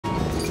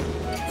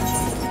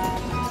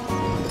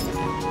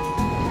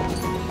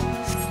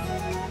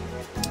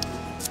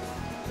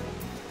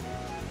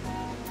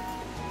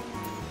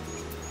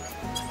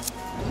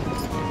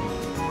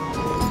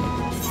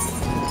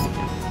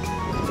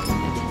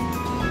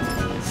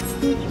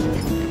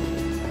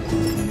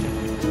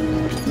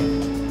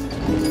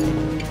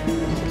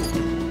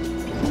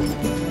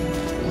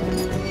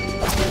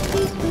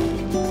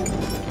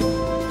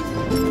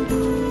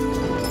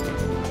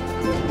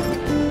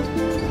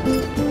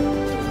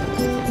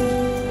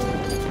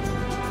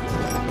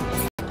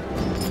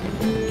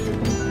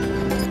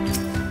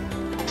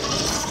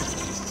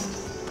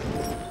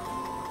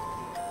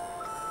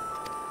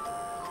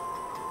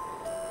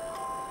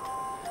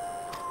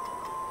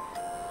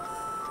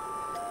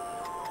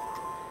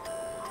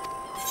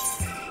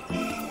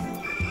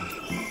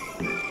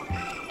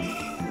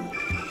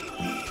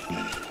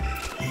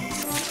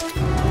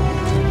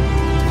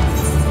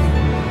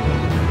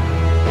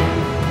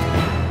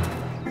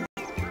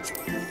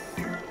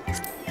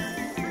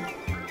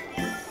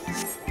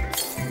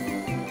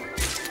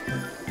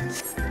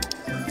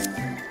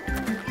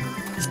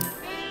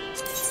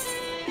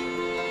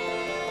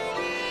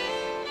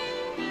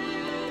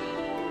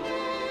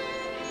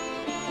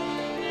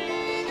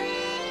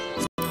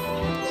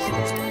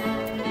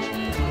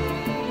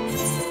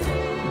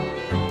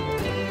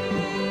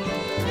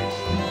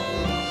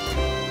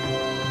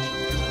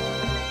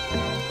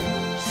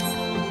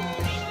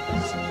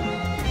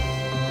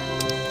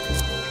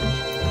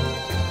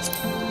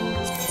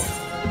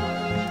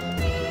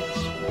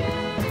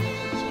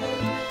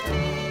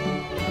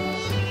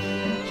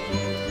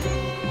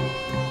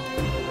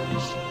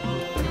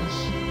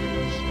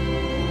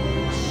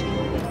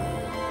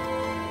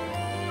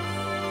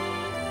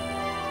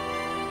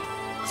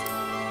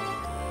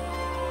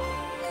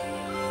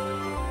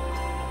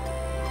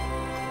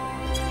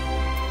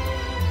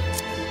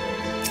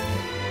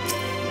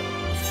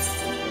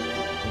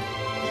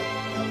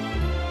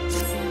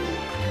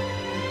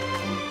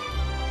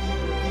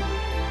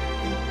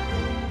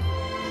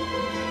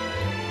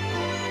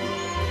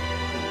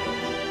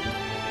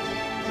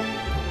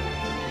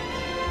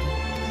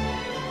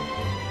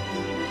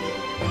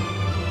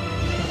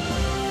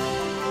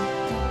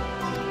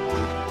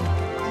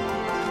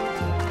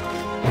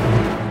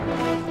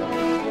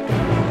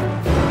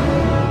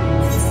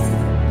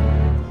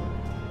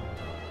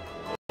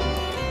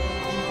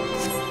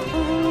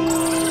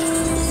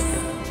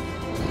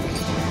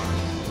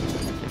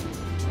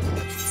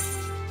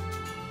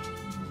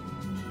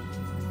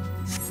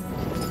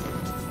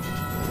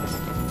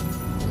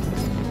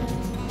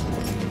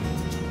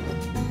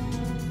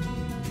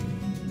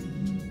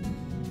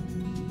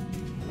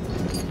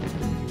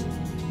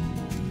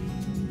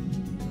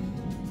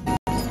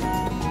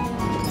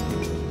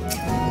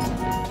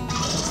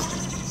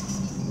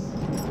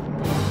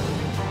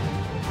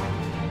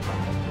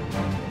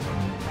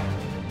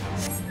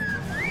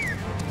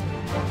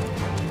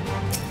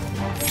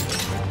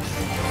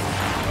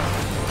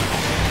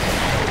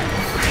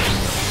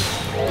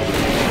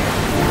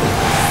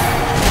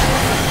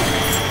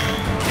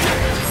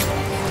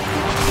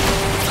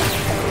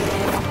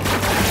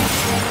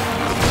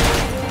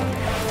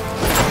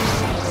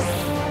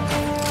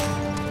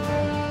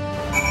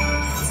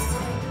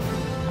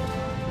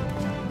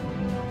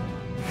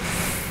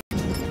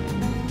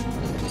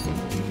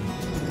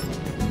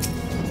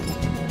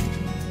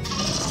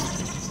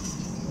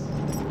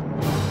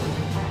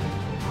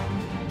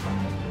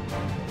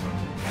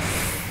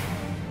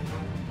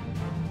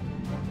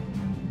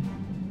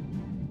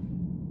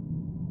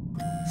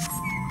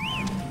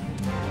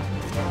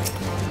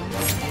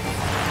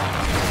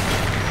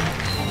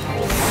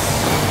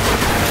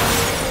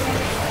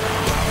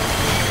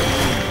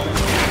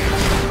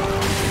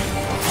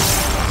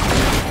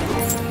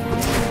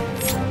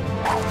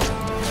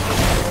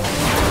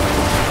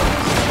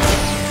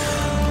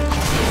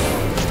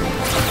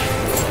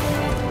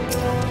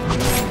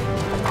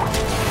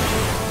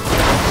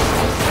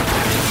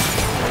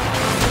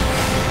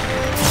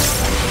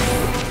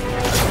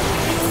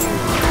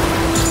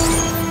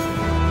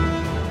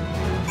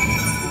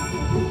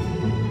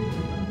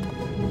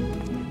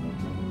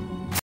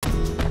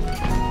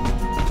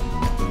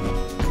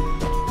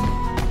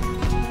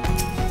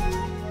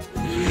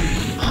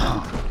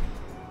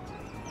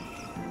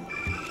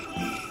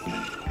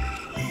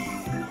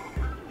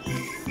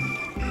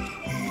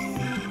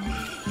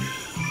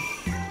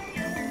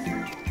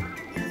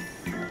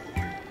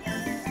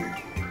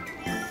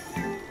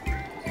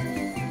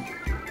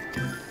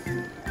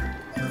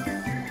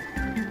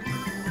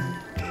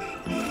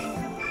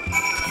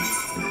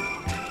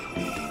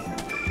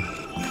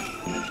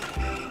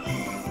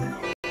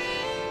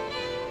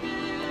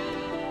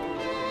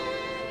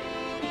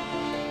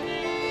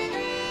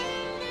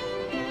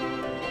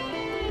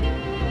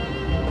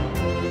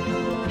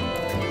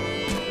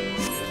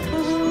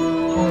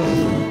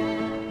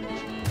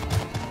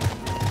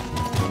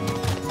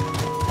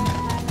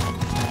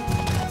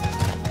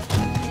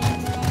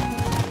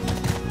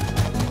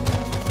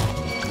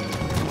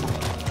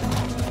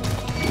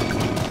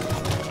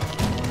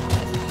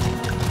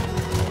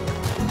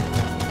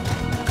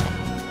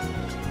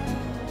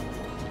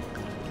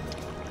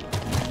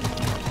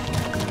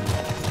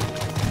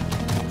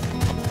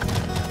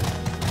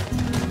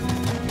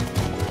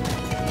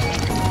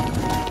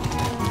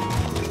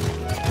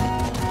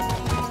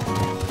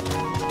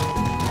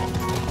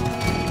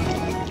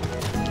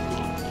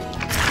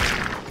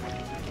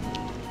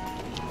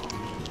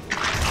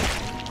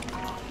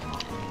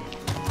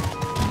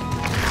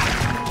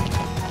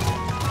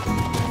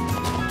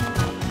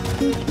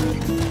เ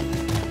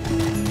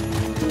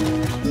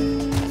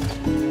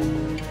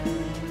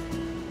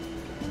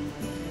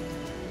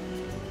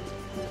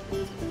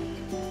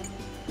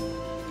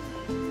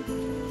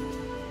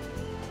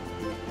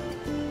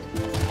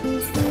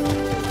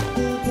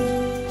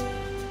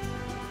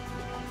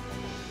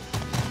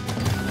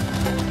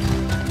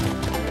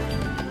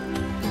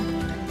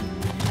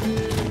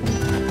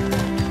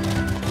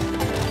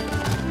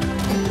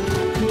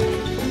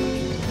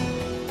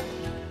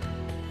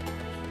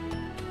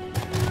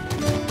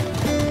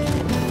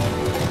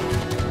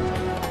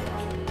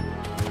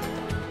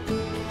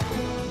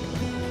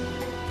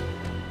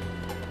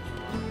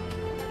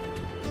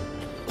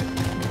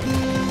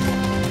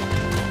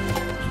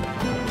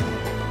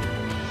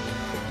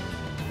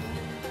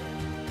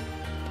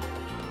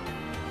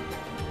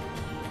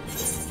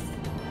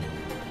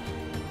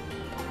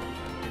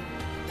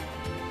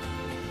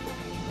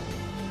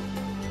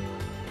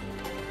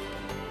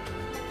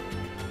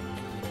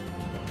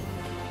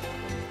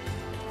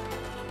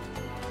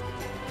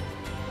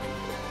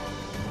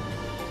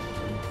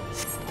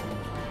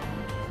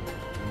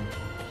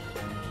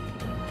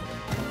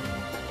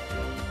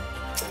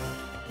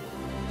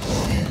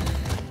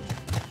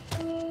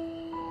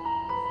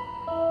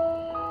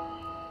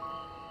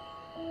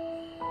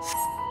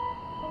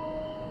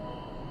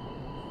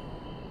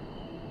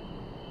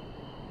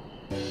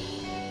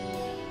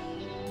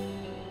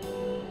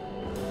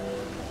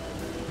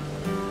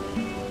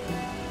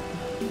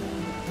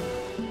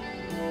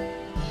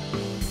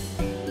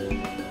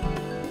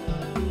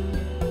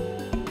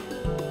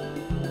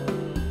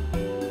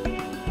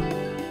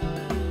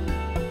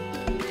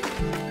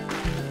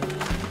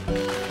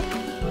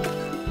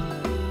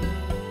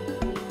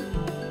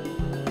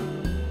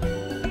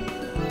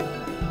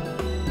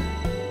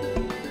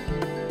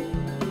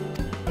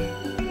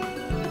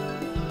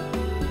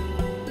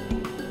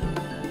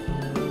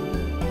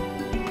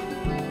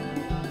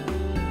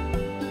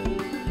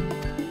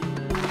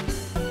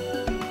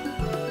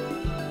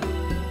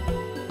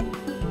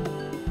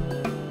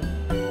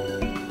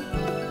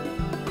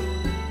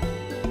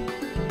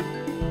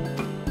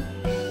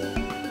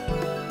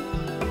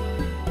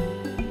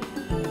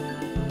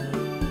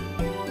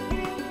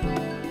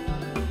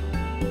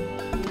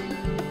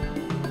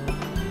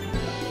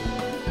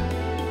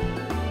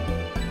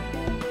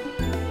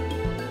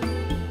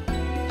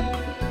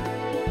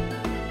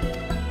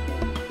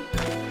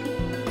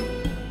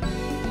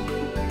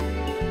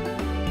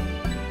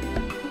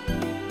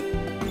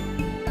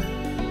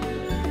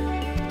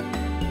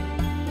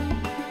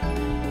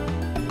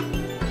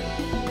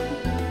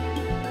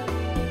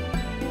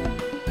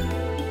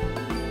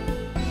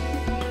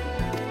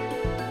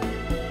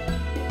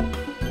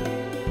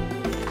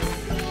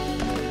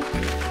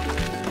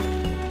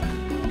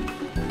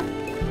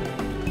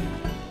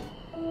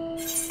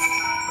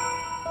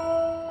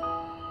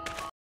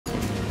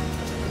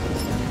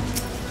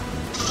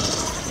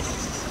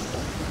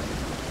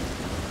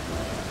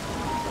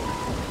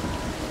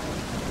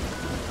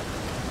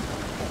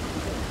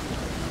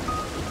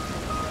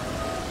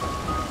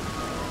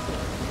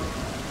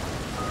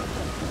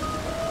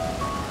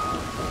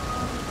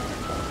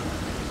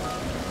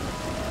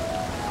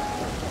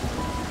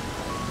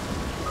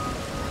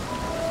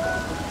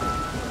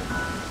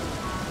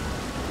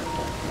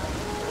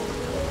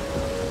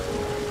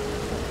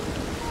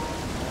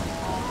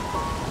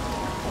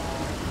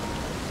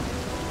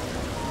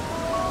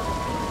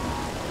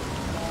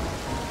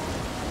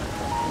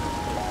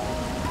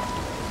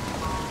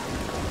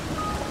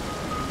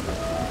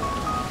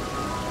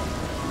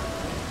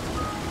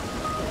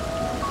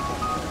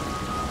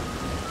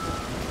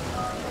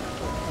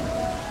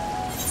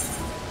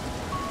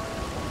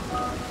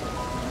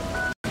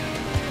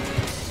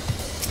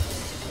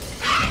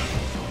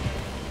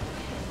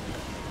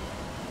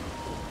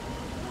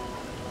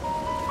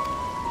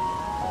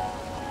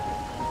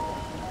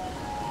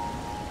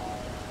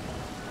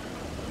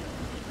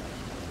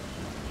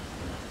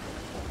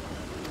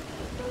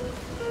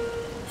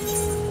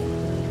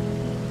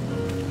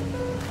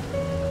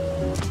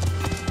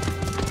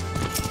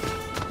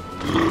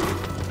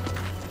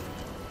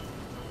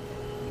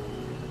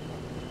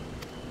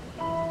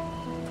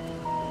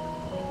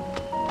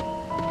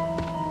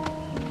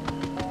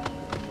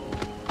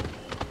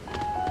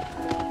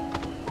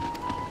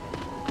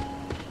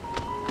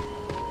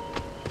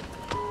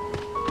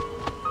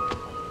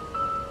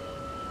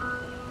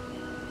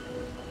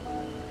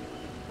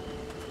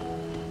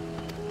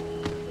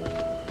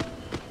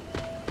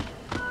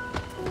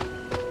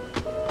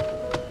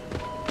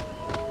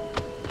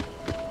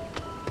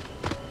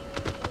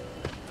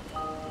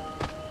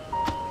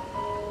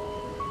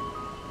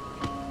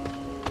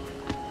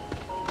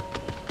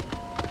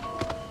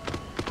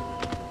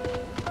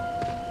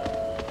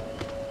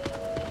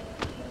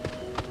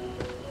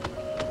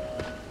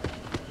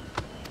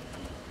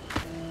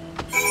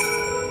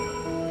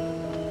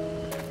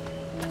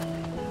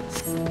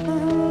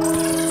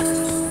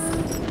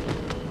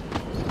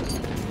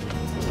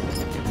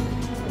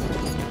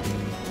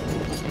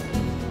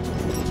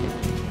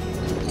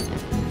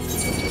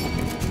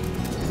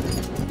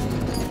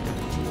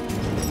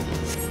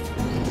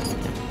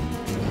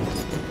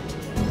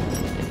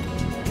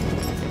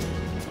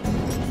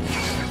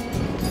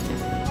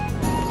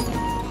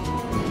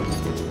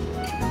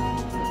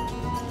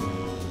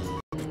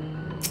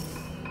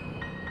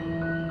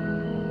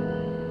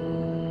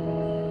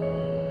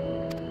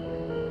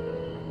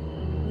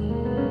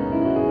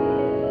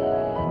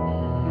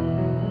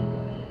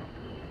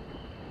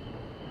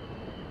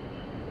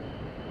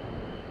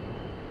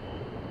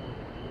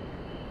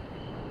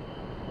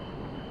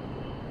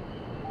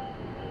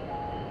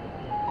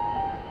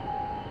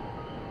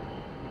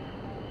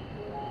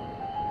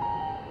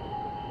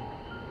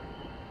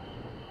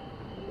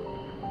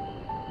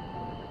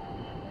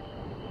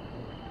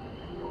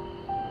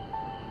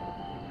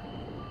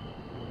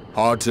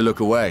Hard to look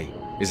away,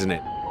 isn't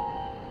it?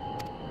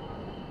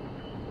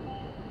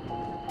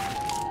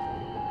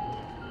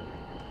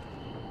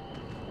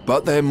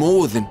 But they're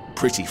more than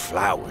pretty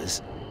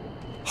flowers.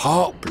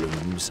 Heart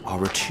blooms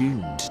are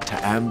attuned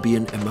to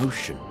ambient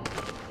emotion.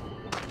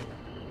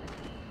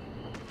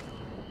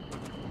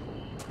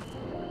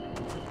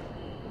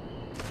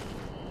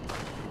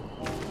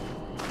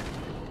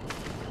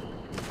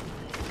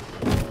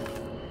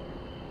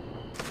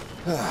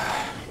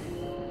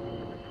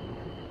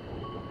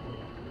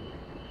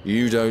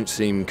 You don't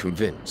seem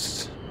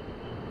convinced,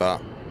 but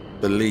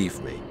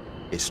believe me,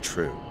 it's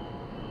true.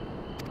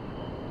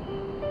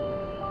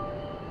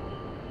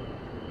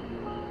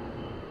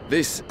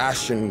 This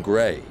ashen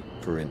grey,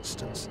 for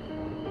instance,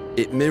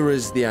 it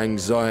mirrors the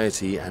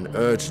anxiety and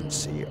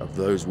urgency of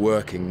those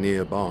working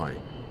nearby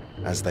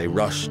as they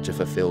rush to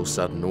fulfill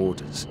sudden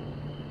orders.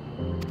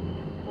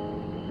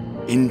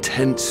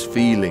 Intense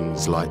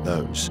feelings like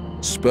those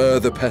spur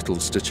the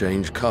petals to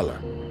change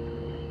colour.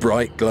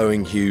 Bright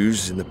glowing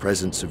hues in the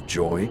presence of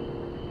joy,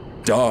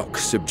 dark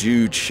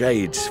subdued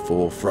shades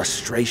for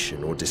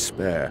frustration or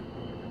despair.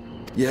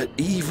 Yet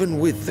even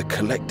with the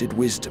collected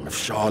wisdom of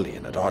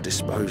Charlian at our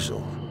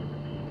disposal,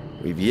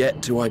 we've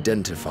yet to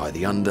identify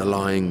the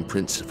underlying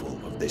principle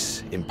of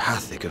this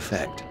empathic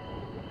effect.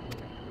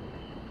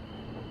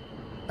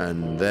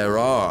 And there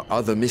are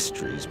other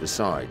mysteries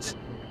besides.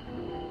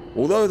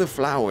 Although the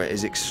flower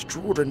is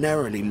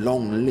extraordinarily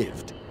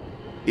long-lived,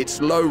 its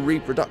low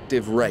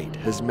reproductive rate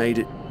has made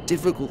it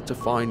difficult to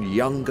find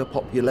younger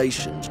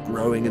populations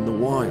growing in the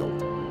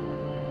wild.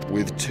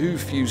 With too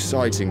few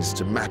sightings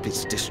to map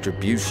its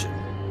distribution,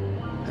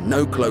 and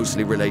no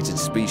closely related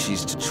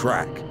species to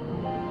track,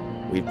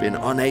 we've been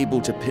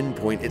unable to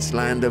pinpoint its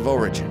land of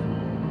origin.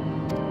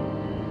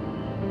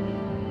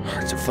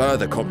 To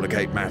further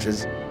complicate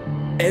matters,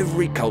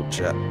 every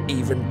culture,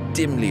 even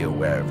dimly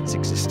aware of its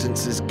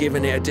existence, has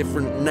given it a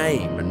different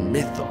name and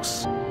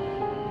mythos.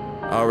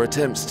 Our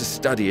attempts to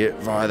study it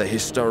via the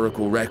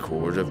historical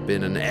record have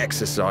been an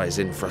exercise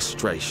in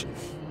frustration.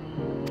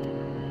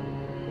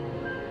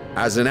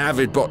 As an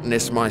avid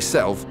botanist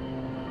myself,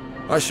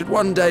 I should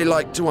one day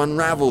like to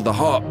unravel the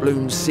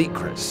Heartbloom's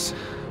secrets.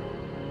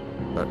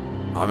 But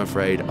I'm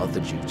afraid other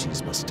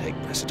duties must take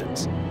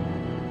precedence.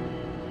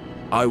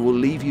 I will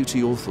leave you to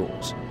your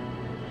thoughts.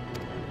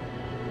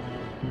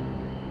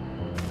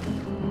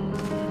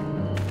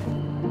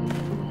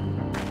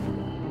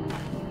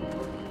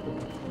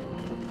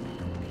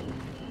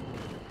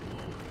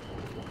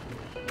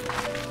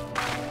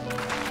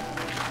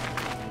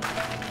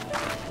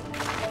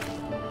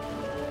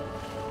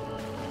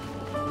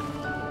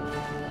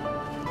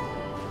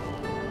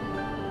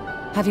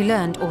 Have you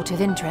learned aught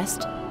of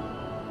interest?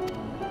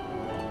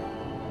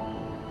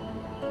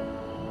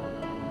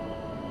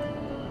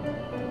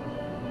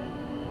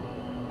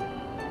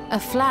 A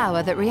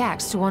flower that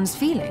reacts to one's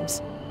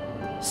feelings?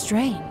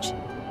 Strange.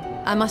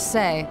 I must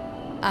say,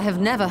 I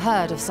have never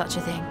heard of such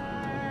a thing.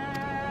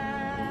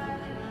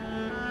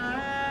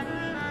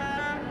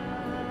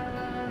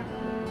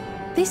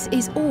 This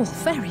is all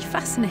very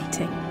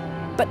fascinating.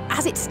 But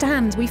as it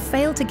stands, we've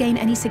failed to gain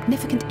any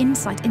significant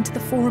insight into the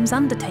Forum's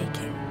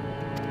undertaking.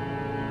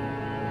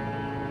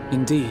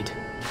 Indeed.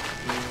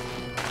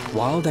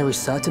 While there is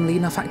certainly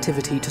enough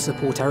activity to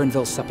support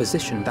Erenville's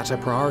supposition that a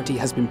priority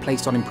has been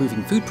placed on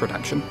improving food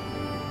production,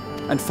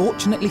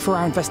 unfortunately for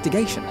our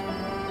investigation,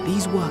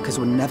 these workers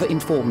were never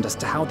informed as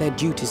to how their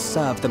duties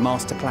serve the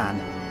master plan.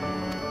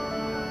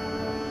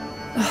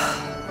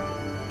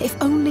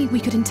 If only we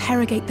could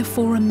interrogate the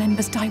Forum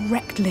members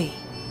directly.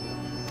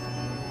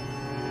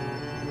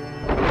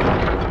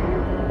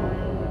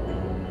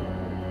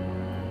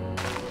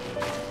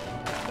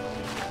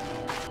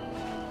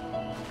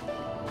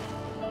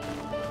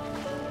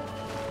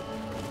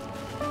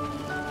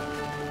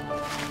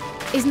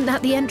 Isn't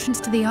that the entrance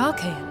to the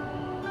Archaeum?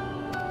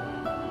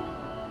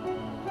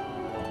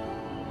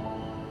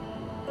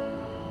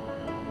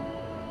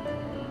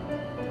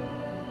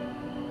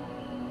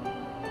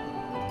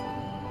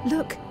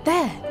 Look,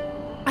 there.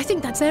 I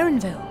think that's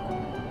Erenville.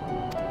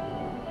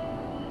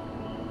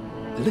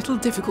 A little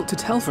difficult to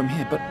tell from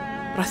here, but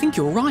I think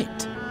you're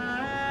right.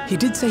 He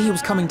did say he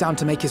was coming down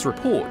to make his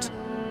report.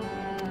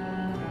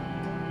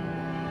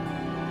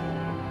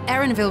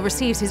 Erenville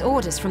receives his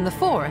orders from the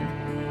Forum.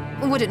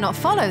 Would it not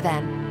follow,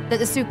 then, that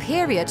the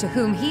superior to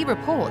whom he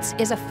reports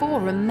is a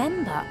Forum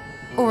member,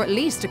 or at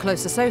least a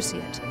close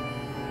associate?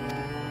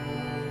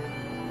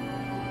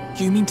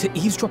 You mean to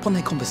eavesdrop on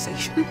their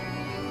conversation?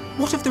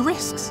 What of the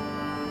risks?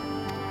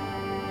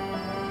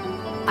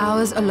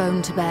 Ours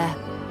alone to bear.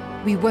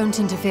 We won't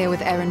interfere with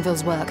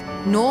Erenville's work,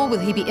 nor will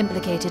he be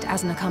implicated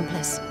as an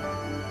accomplice.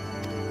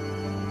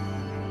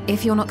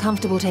 If you're not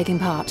comfortable taking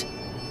part,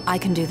 I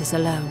can do this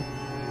alone.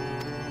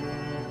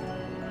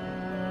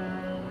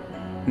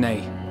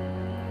 Nay.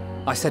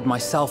 I said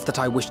myself that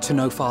I wished to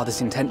know Father's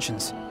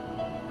intentions.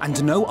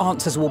 And no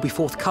answers will be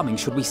forthcoming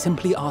should we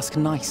simply ask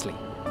nicely.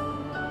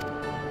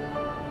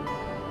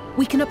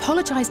 We can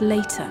apologize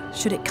later,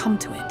 should it come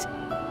to it.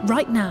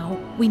 Right now,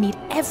 we need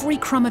every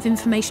crumb of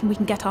information we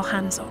can get our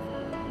hands on.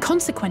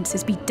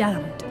 Consequences be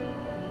damned.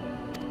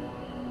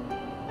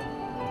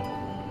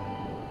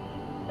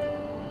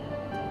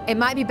 It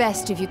might be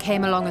best if you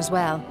came along as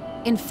well.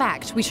 In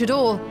fact, we should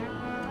all...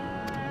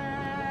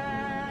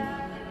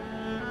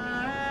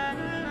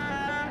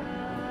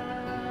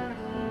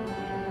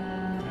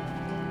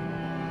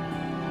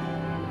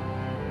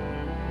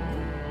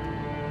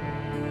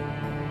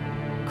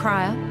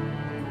 Crier?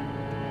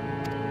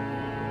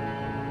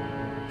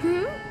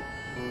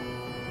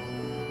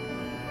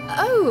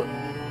 Oh,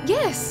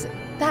 yes.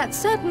 That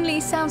certainly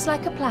sounds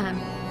like a plan.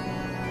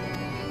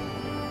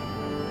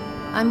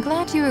 I'm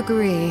glad you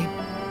agree.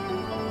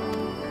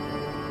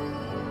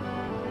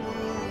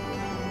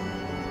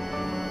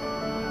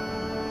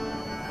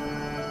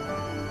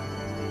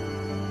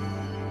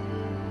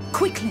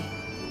 Quickly!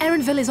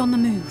 Erenville is on the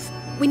move.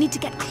 We need to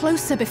get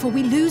closer before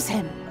we lose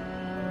him.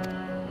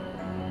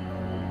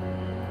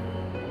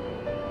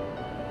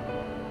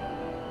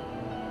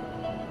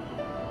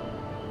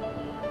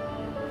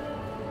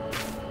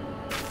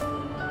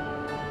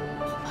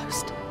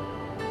 Almost.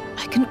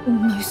 I can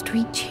almost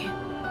reach you.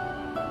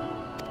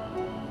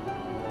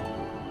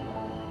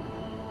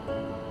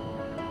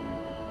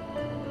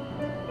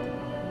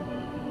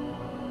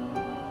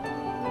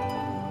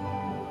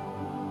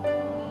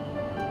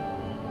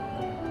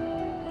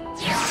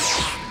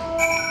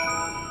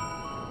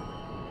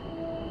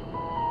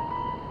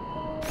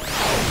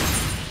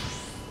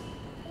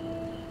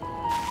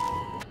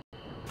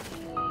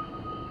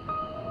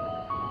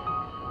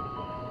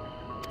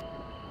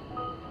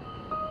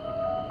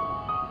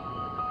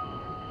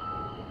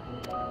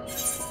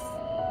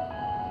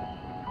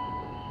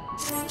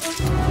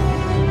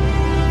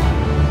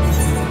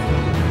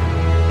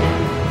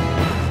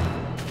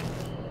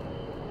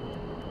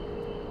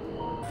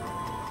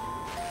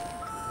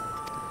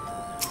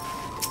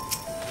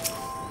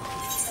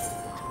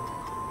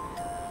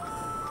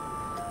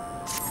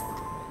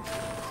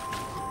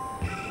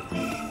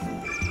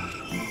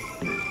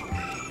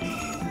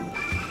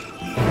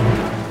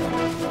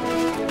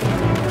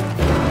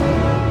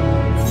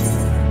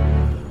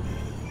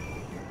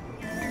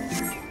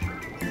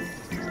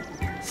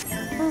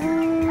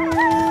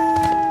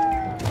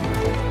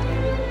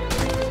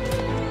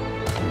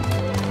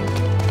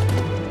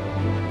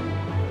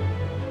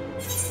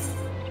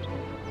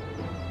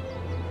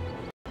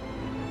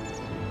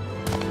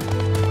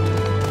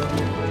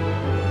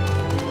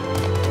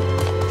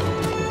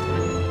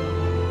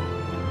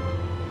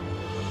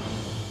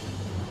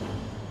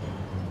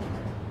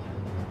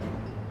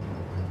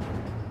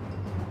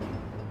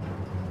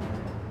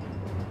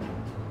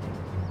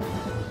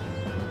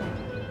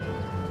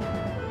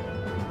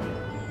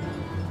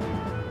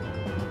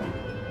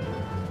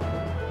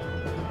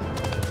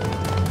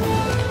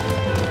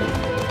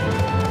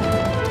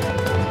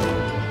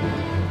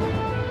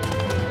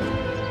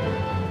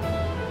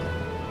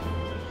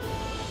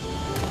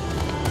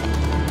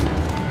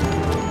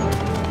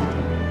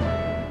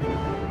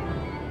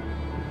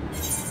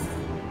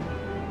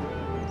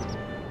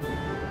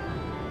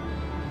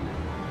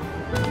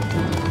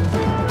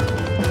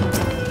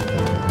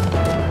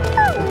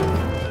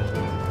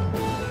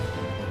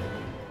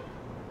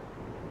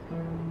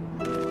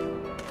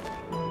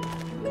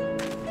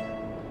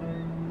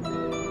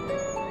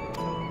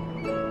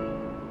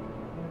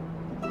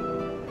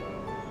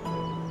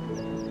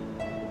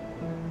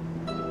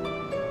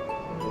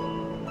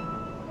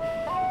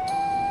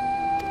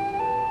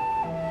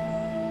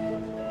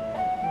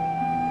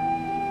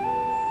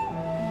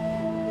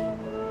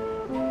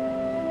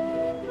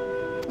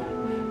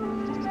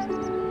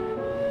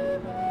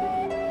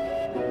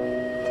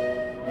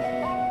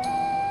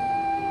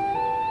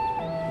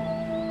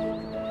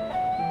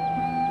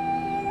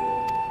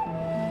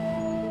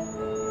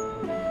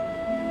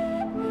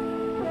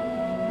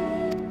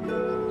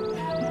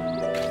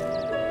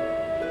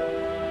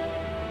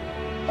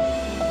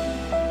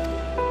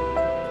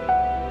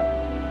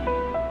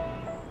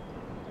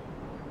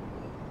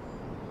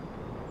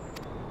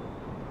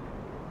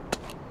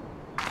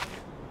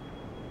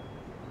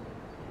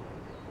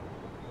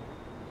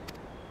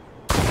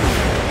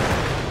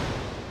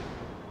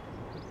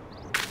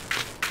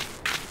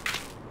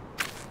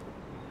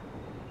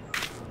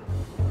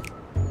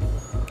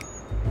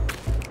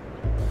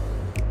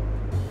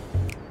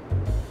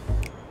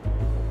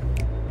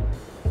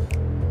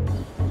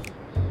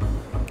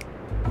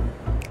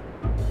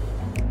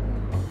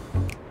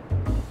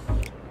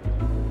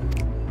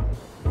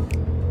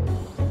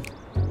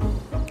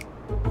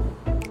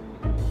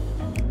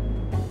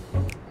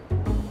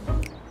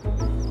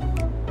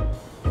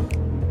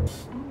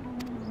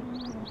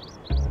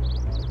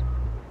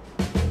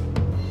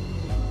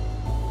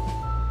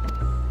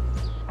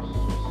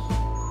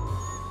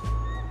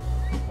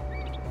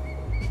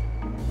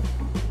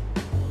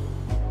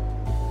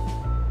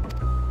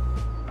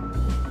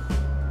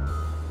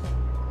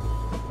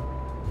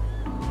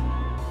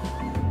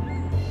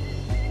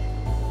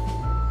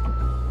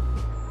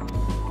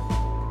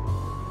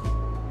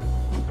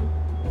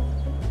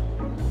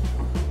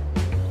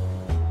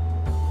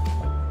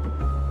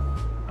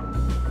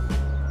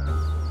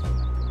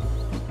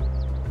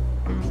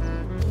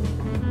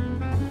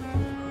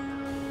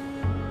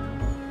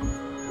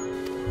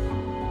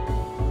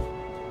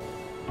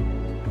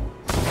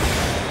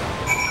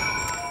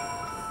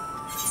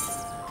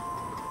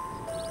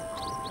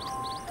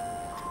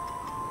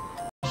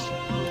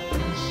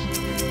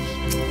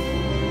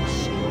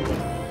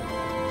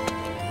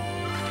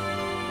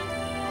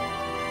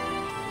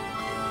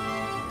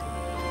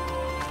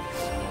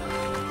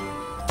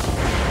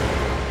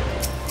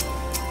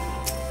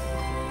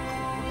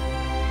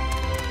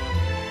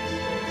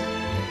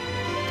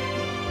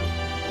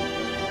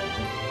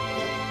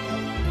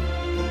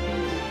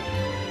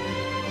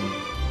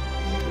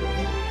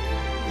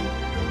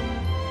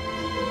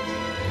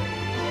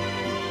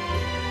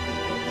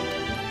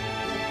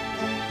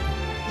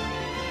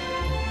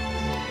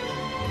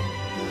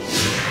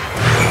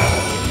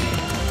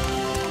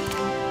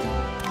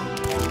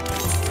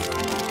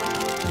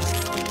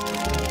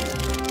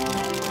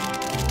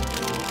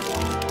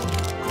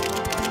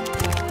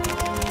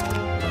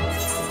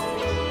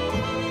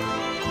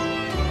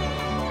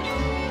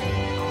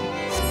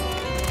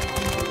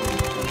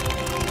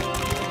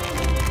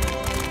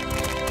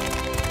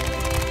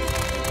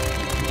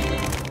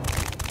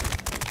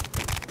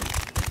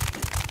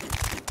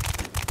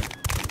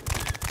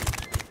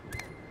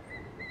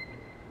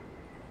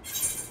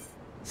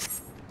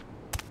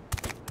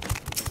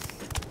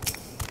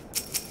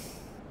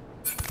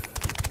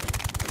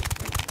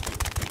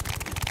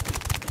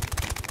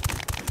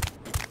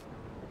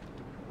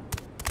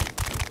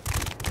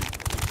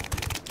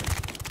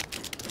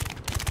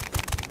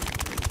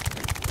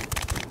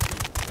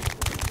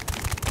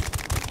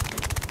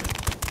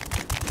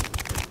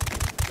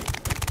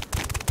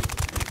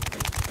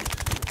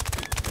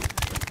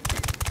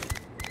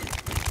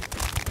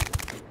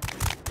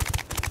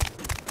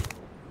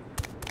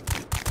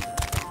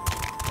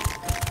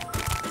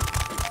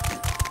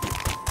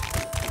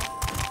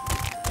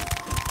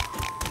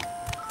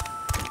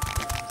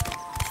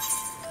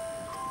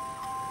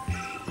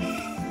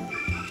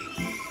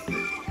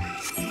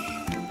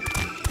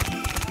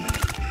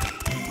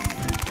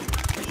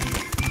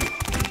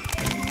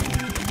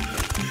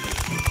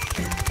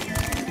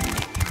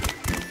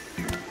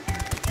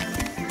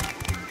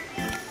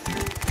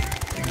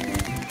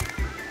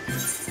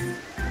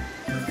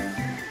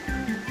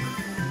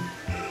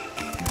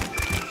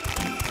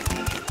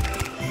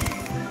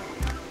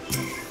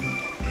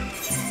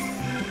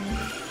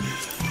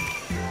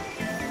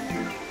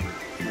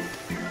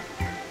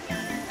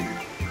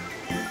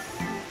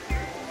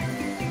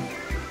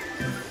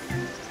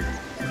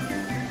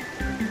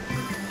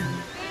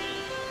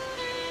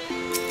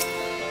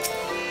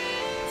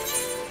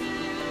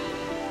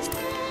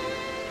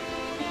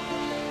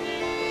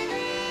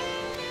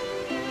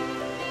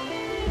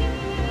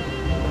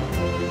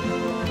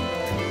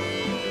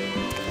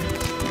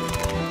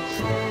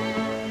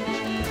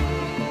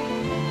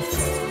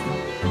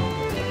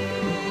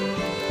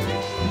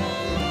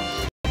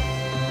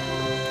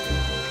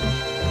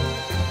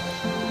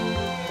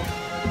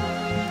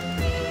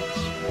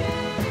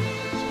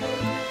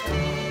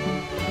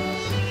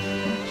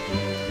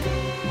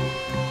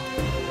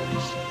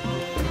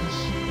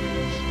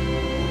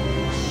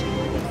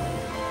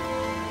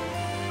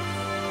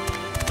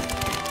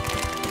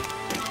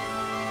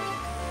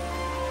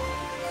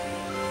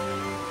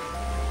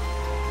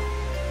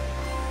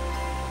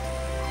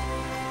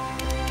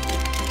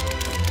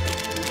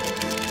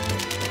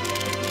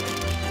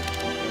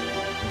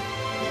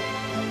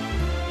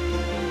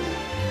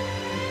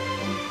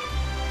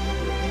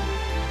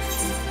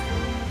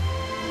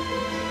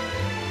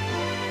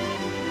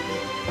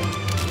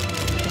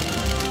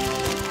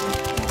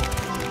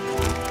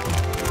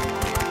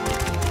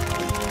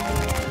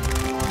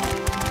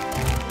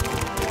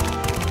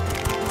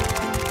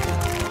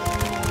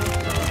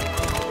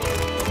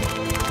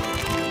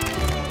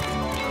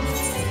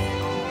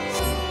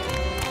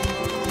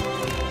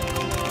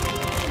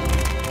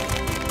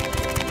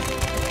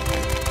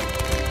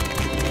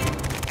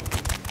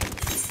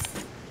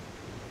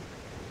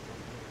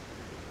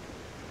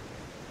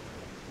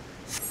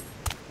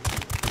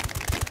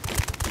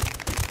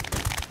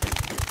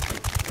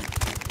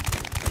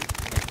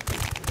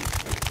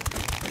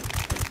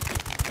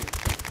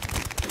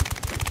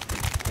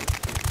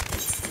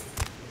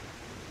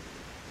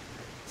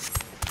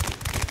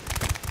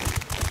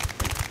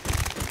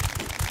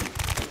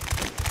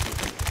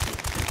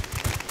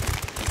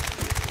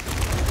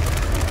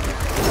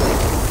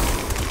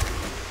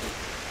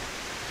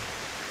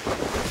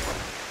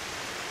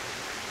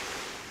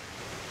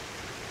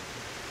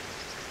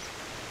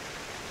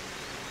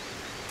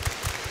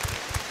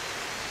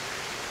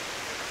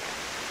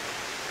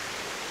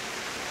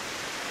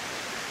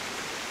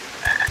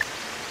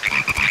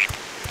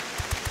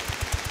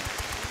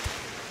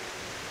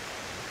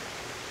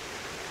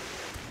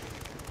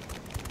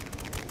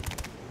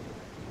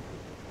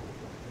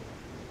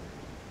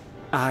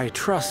 I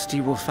trust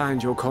you will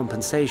find your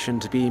compensation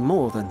to be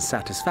more than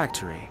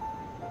satisfactory.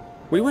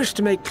 We wish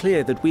to make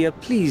clear that we are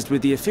pleased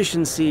with the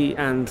efficiency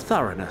and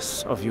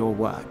thoroughness of your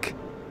work.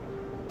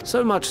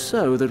 So much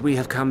so that we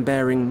have come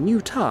bearing new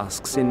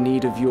tasks in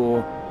need of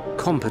your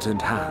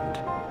competent hand.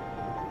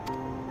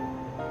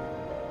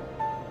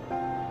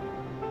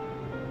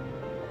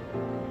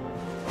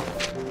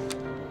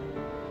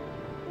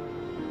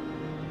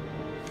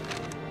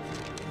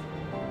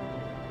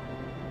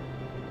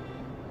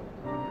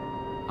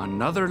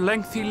 Another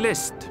lengthy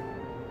list.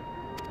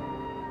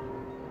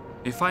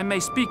 If I may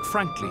speak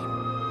frankly,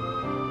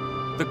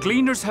 the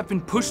Gleaners have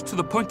been pushed to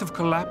the point of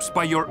collapse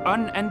by your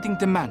unending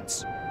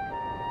demands.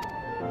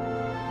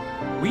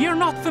 We are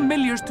not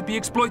familiars to be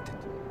exploited.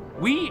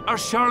 We are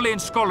Charlayan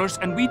scholars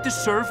and we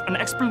deserve an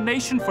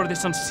explanation for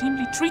this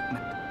unseemly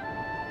treatment.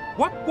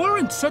 What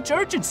warrants such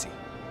urgency?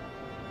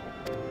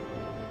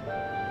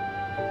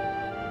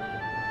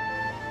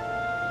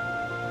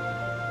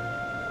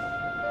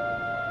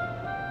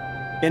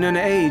 In an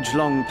age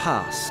long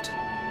past,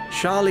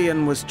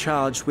 Charlayan was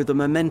charged with a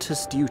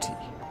momentous duty.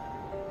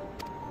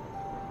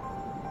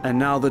 And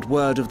now that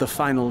word of the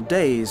final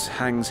days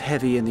hangs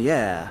heavy in the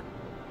air,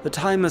 the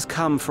time has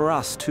come for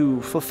us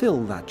to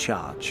fulfill that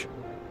charge.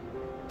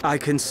 I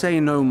can say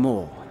no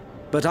more,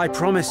 but I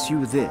promise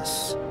you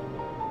this.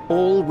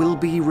 All will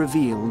be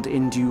revealed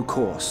in due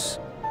course.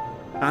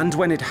 And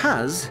when it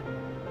has,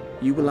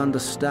 you will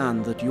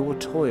understand that your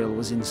toil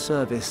was in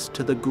service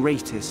to the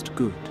greatest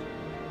good.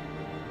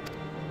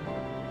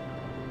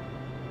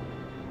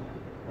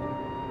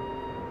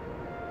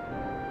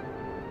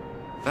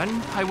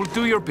 Then I will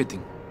do your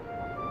bidding.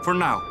 For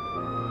now.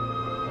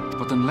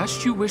 But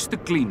unless you wish the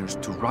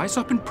Gleaners to rise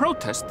up in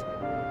protest,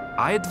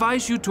 I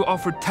advise you to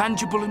offer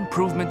tangible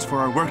improvements for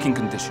our working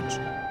conditions.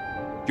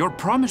 Your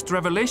promised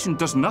revelation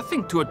does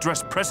nothing to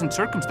address present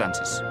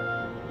circumstances.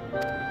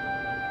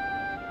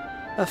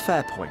 A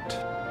fair point.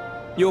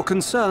 Your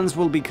concerns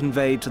will be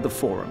conveyed to the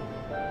Forum.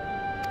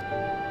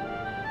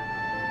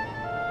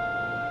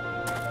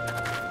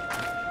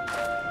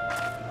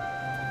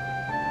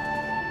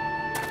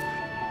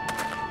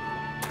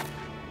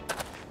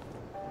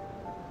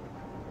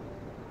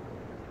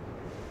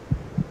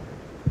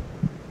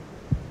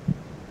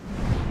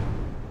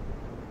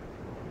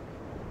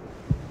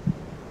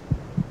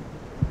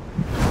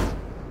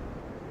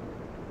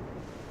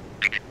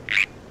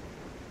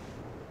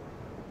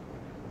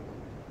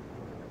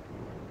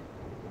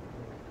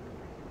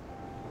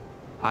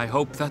 I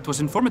hope that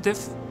was informative.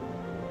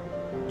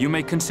 You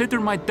may consider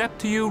my debt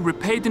to you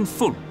repaid in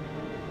full.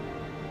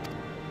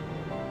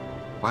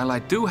 While I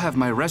do have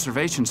my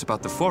reservations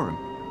about the Forum,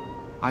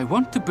 I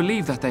want to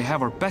believe that they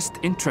have our best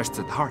interests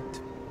at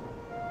heart.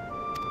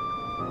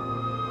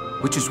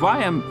 Which is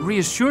why I'm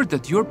reassured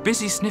that you're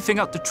busy sniffing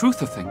out the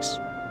truth of things.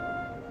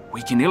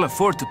 We can ill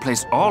afford to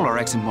place all our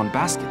eggs in one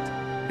basket,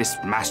 this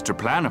master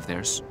plan of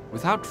theirs,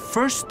 without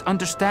first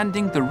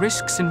understanding the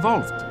risks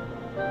involved.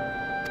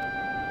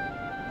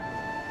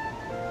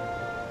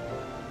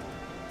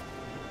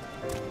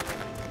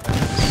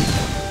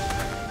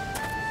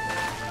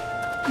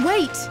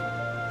 Wait!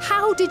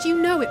 How did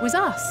you know it was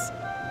us?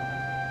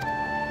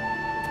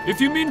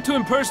 If you mean to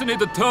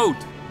impersonate a toad,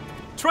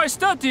 try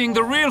studying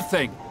the real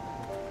thing.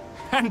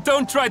 And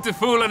don't try to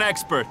fool an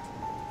expert.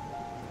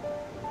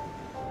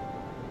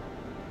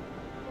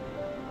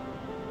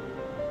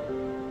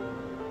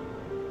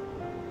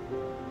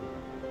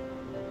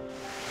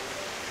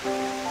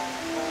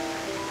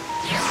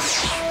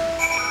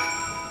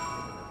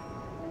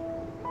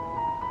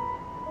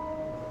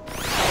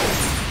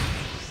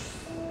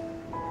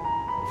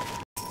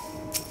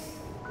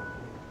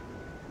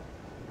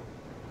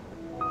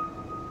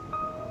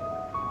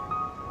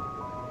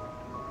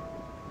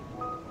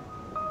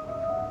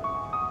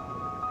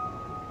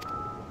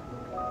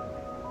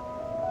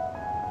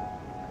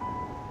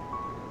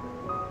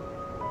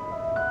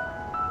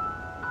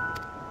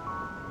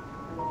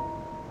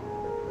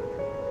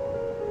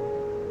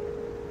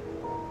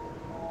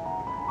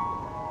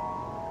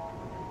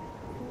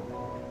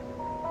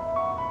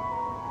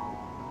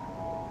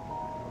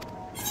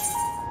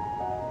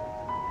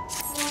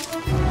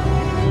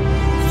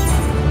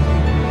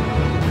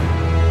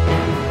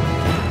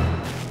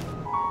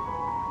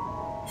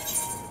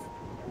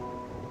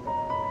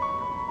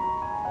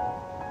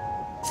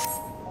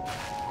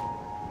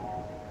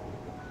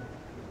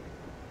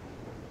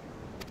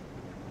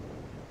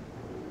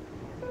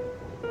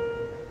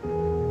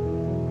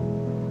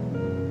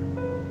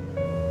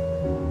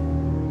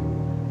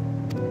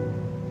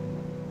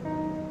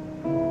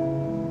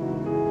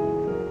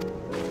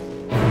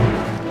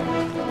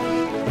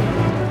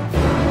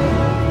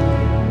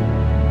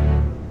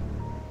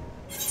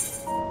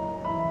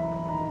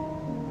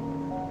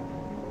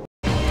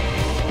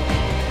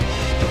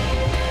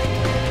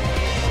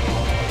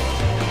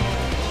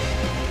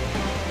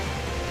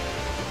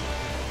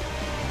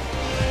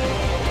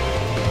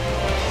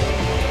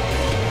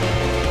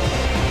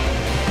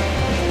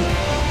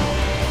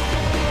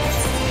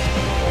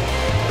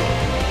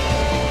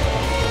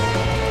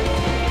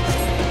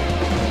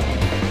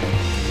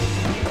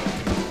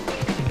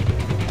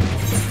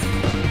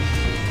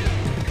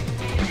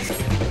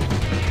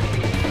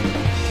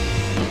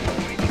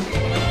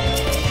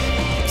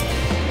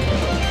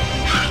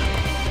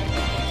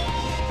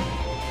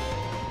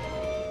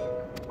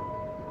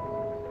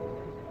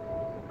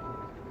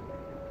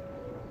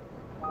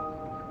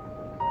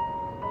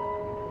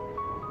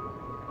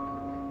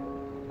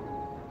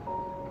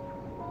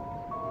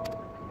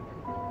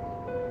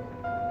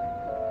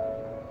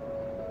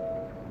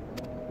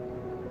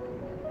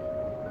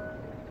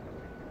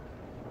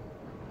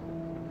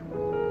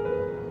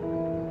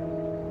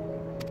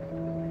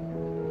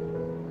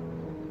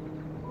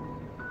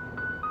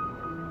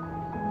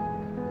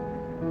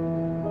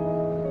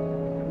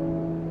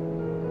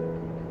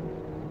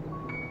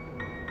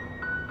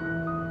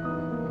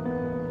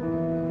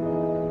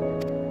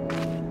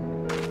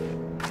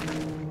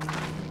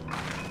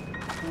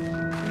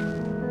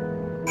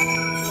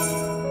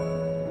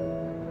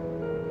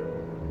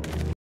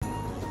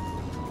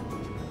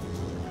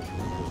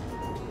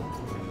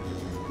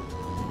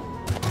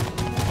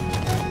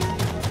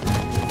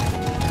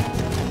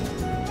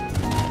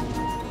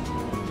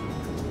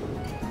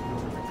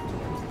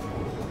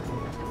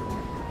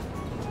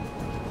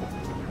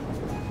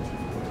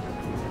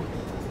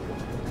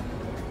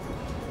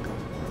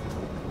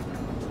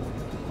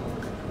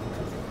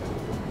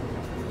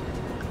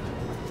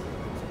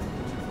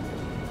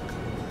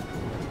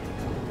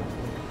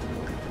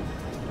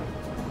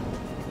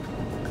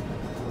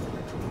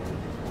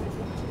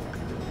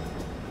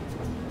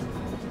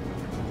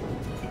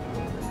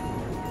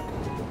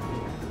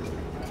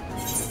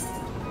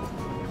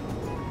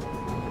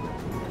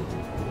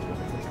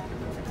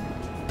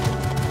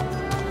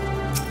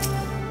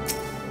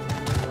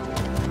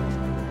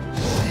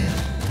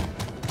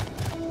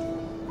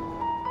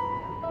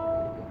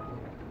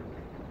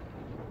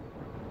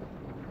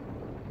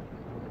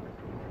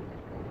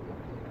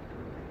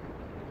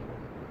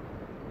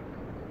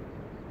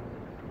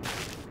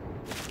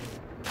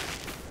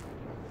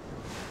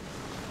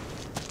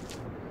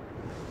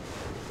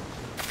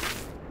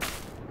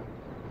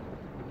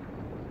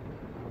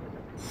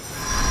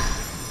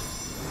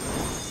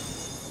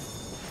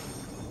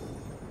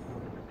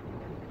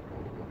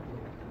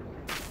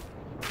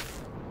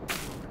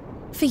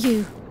 for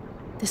you.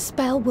 The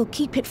spell will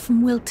keep it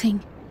from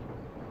wilting.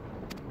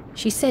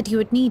 She said you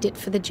would need it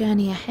for the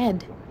journey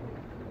ahead.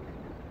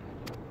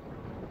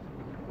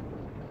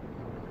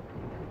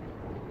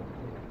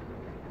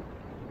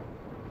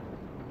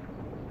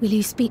 Will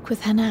you speak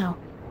with her now?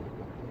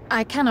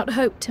 I cannot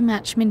hope to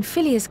match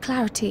Minfilia's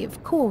clarity,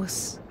 of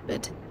course,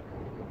 but...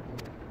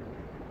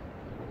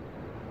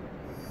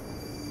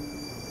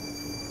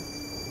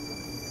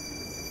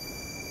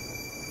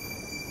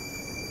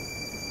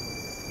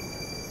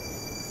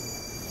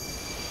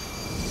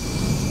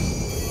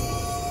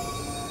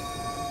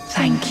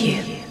 Thank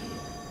you.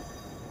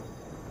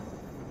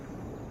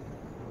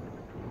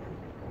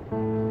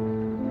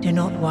 Do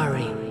not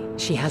worry.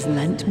 She has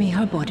lent me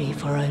her body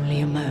for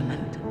only a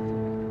moment.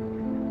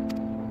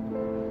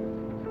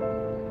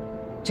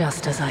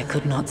 Just as I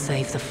could not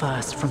save the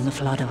first from the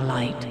flood of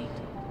light,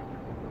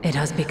 it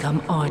has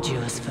become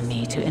arduous for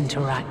me to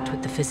interact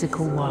with the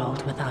physical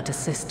world without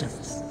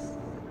assistance.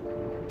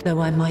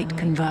 Though I might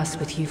converse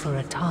with you for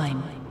a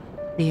time,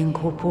 the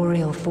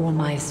incorporeal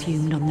form I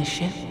assumed on the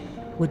ship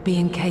would be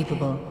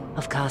incapable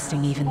of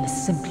casting even the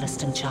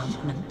simplest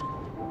enchantment.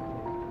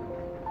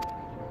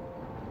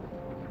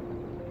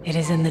 It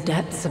is in the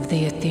depths of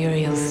the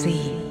ethereal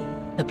sea,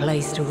 the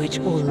place to which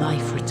all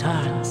life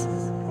returns,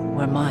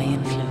 where my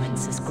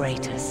influence is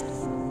greatest.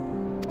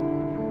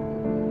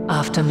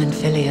 After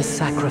Minfilia's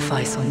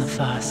sacrifice on the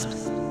first,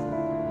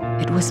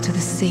 it was to the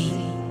sea,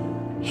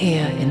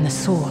 here in the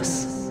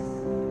source,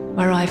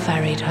 where I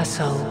ferried her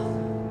soul.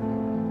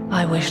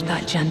 I wished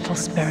that gentle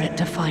spirit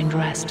to find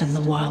rest in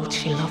the world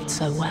she loved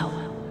so well.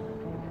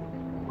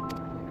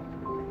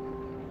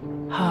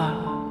 Her,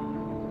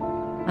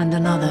 and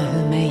another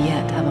who may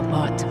yet have a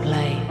part to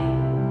play,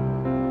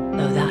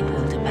 though that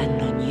will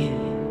depend on you.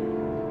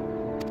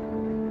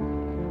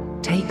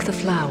 Take the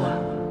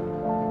flower,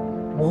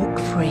 walk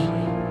free,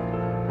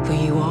 for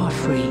you are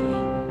free,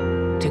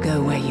 to go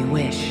where you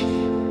wish,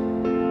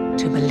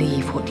 to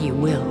believe what you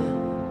will.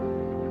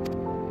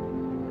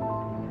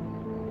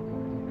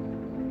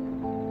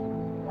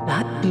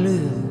 That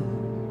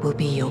bloom will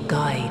be your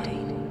guide,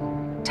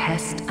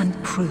 test and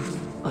proof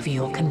of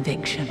your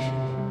conviction.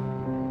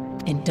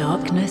 In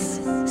darkness,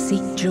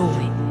 seek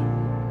joy.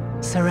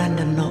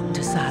 Surrender not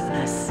to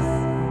sadness,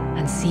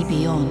 and see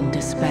beyond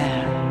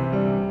despair.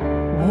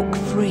 Walk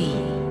free,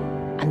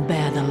 and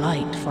bear the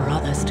light for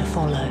others to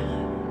follow.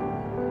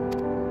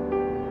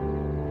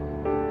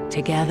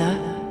 Together,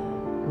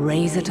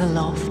 raise it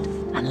aloft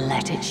and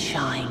let it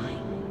shine,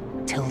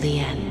 till the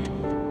end,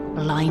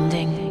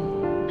 blinding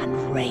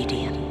and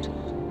radiant.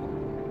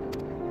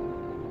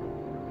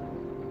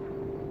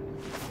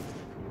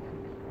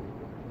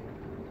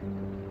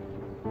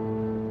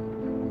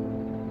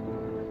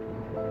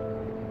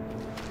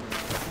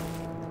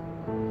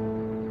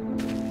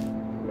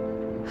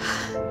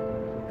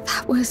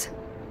 That was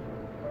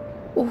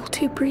all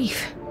too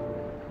brief.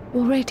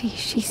 Already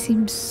she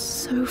seems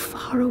so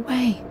far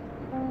away.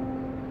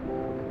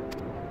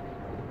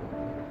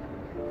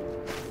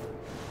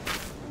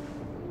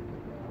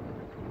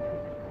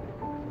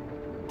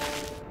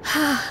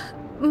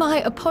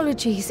 My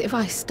apologies if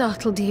I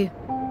startled you.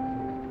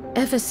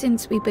 Ever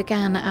since we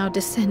began our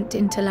descent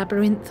into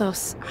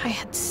Labyrinthos, I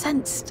had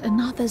sensed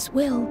another's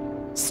will,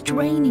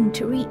 straining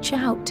to reach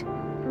out.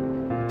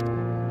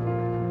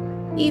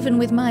 Even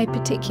with my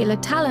particular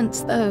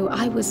talents, though,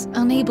 I was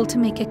unable to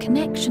make a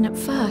connection at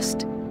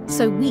first,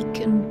 so weak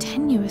and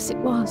tenuous it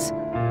was.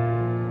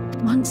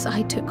 Once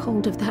I took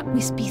hold of that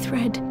wispy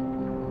thread,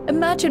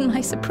 imagine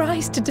my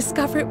surprise to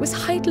discover it was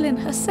Heidelin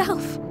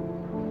herself.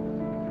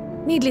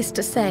 Needless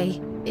to say,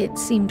 it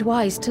seemed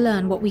wise to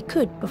learn what we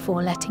could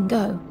before letting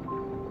go.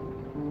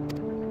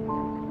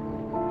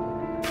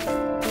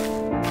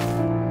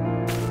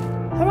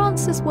 Her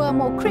answers were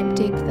more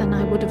cryptic than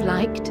I would have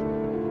liked,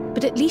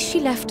 but at least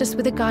she left us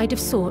with a guide of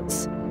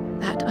sorts,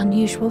 that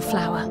unusual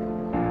flower.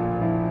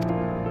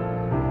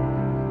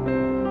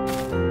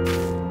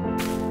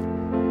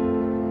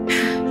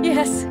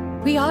 Yes,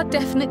 we are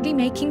definitely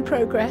making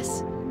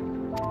progress.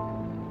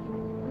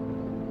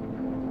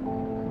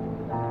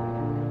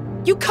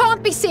 You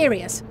can't be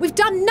serious! We've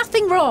done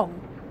nothing wrong!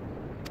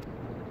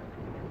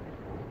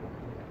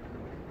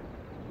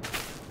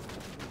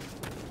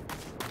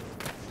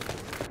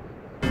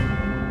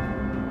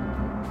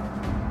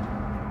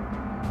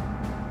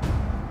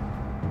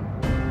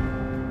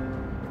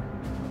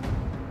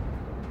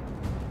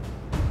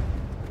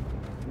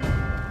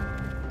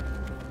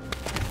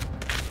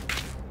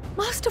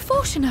 Master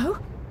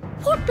Alphinaud?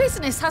 What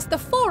business has the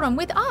Forum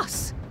with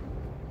us?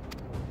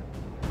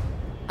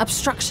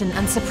 Obstruction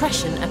and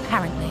suppression,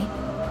 apparently.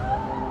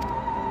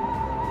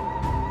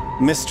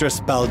 Mistress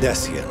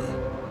Baldessian,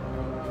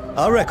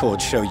 our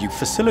records show you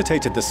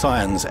facilitated the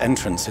Scions'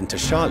 entrance into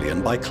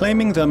Sharlayan by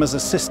claiming them as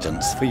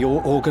assistants for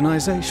your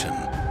organization.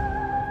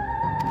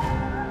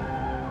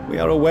 We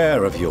are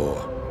aware of your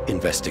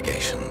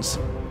investigations.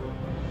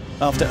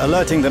 After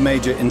alerting the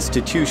major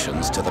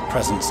institutions to the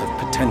presence of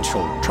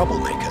potential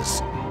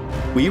troublemakers,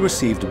 we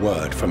received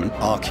word from an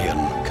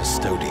Archean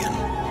custodian.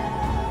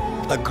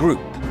 a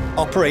group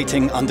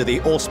operating under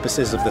the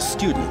auspices of the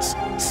students,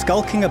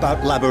 skulking about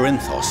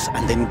Labyrinthos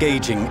and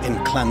engaging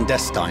in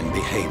clandestine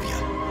behavior.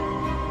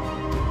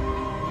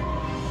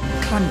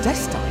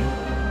 Clandestine?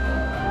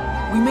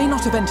 We may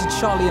not have entered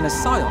Sharlayan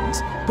as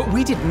scions, but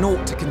we did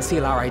naught to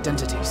conceal our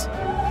identities.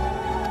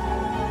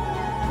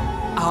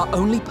 Our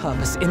only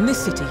purpose in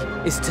this city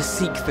is to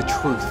seek the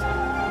truth.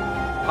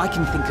 I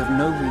can think of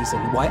no reason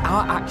why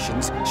our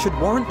actions should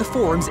warrant the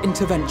Forum's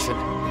intervention.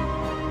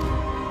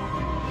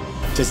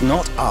 'Tis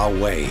not our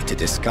way to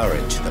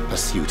discourage the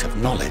pursuit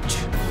of knowledge,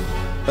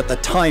 but the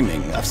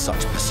timing of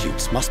such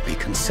pursuits must be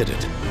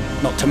considered,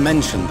 not to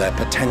mention their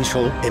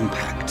potential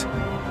impact.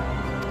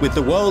 With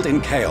the world in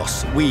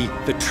chaos, we,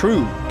 the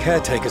true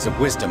caretakers of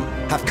wisdom,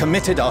 have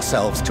committed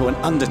ourselves to an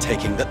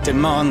undertaking that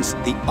demands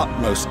the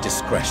utmost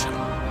discretion.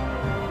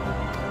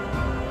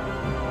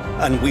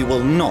 And we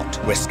will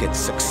not risk its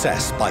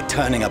success by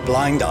turning a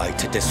blind eye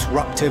to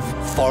disruptive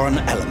foreign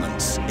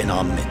elements in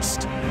our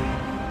midst.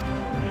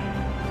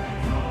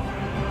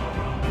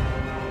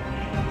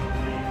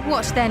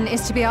 What then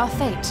is to be our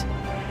fate?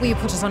 Will you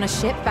put us on a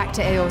ship back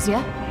to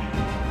Eorzea?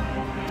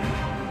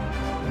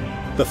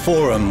 The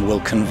Forum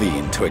will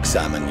convene to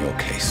examine your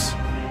case.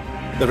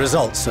 The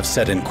results of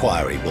said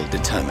inquiry will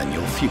determine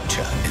your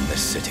future in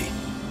this city.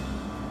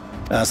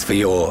 As for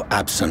your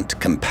absent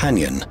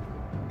companion,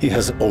 he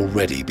has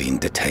already been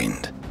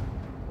detained.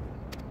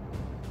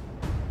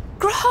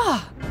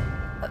 Graha!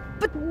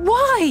 But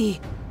why?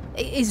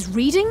 Is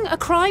reading a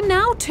crime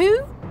now,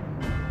 too?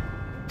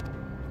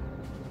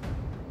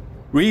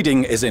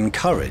 Reading is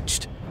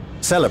encouraged,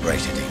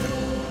 celebrated even.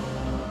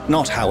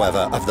 Not,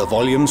 however, of the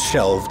volumes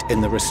shelved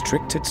in the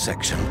restricted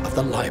section of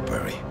the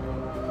library.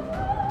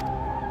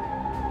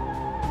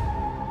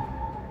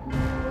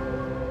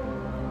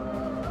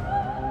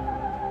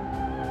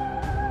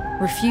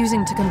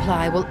 Refusing to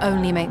comply will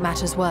only make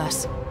matters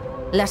worse.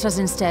 Let us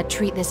instead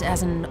treat this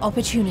as an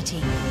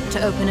opportunity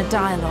to open a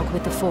dialogue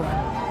with the Forum.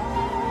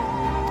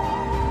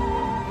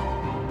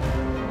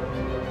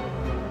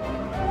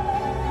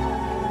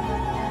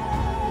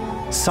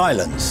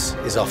 Silence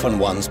is often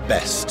one's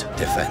best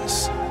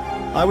defense.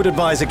 I would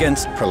advise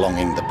against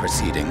prolonging the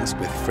proceedings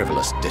with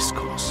frivolous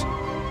discourse.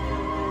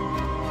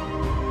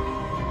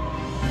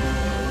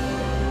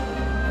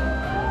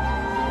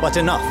 But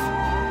enough.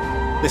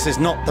 This is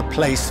not the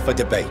place for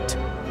debate.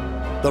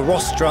 The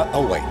rostra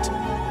await.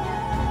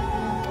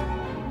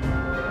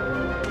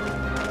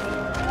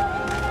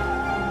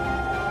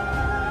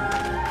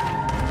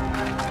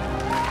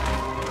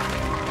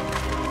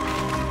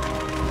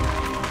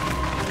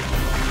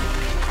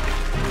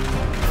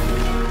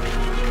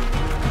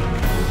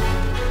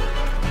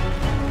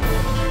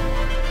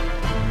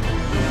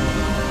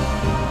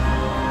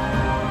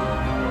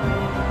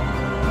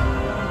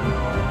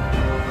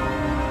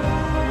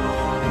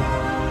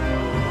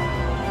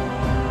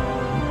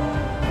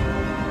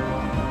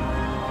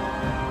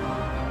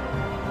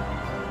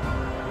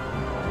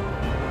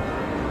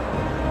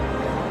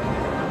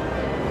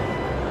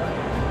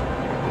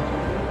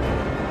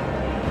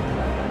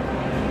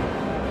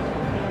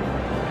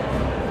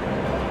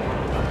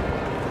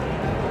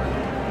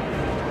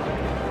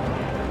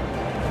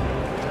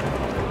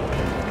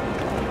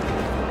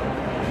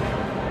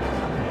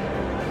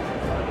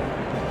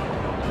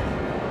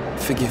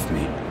 Forgive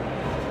me.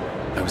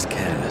 I was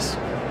careless.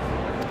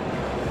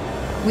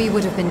 We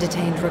would have been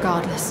detained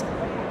regardless.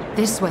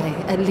 This way,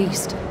 at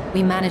least,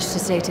 we managed to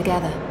stay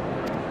together.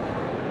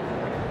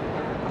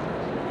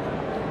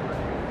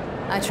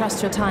 I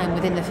trust your time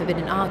within the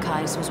Forbidden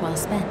Archives was well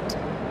spent.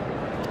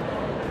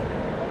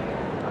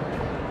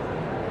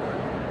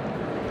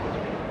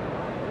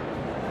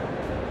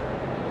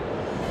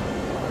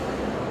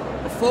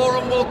 The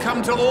Forum will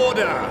come to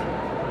order!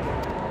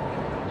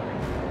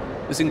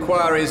 This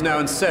inquiry is now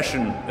in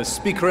session. As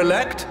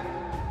Speaker-elect,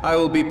 I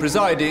will be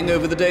presiding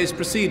over the day's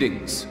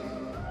proceedings.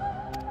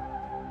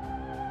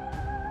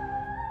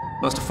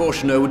 Master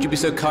Fortuner, would you be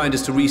so kind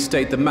as to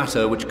restate the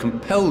matter which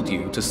compelled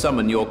you to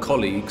summon your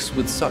colleagues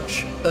with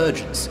such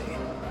urgency?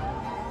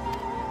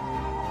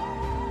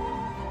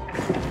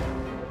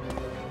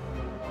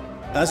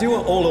 As you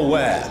are all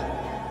aware,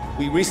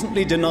 we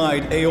recently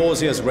denied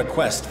Eorzea's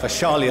request for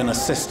Sharlayan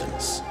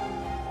assistance.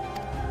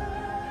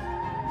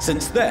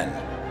 Since then,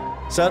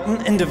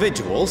 certain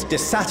individuals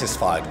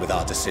dissatisfied with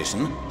our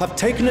decision have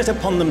taken it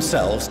upon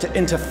themselves to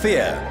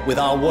interfere with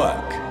our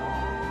work.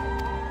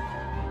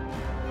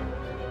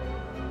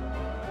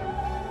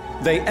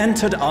 They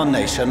entered our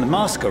nation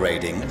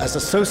masquerading as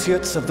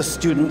associates of the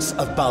students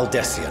of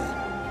Baldesion,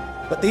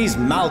 but these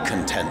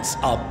malcontents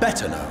are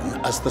better known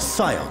as the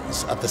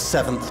Scions of the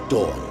Seventh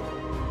Dawn.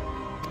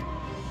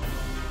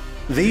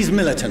 These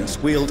militants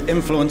wield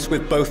influence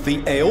with both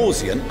the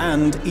Eorzean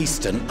and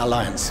Eastern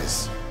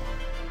alliances,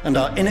 and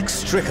are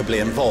inextricably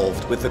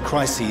involved with the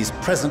crises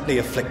presently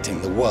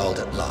afflicting the world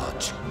at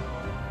large.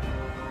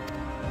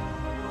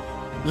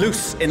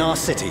 Loose in our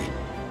city,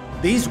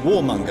 these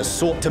warmongers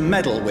sought to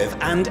meddle with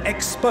and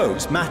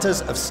expose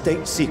matters of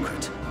state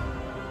secret.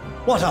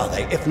 What are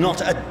they, if not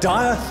a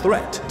dire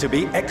threat to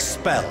be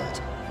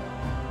expelled?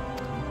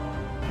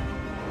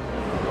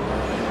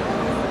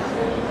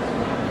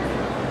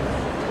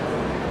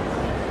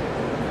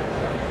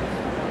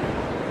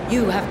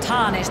 You have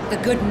tarnished the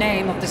good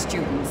name of the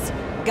students.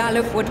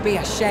 Galuf would be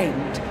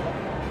ashamed.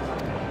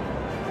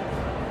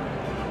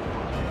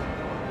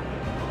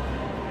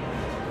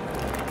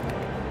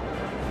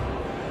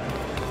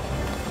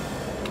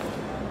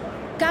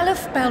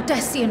 Galuf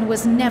Baldessian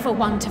was never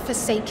one to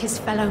forsake his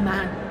fellow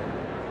man.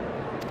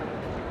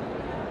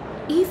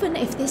 Even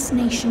if this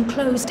nation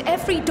closed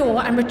every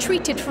door and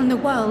retreated from the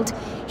world,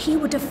 he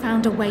would have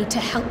found a way to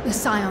help the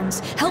Scions,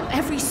 help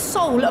every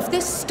soul of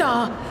this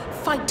star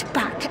fight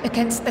back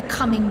against the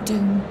coming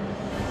doom.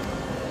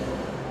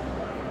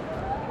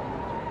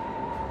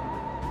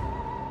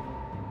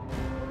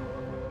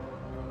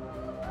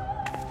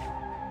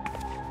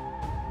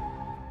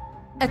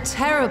 A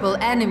terrible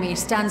enemy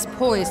stands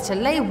poised to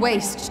lay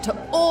waste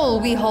to all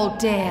we hold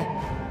dear.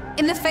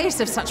 In the face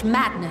of such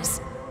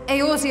madness,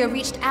 Eorzea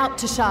reached out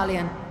to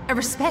Sharlayan, a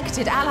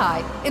respected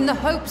ally, in the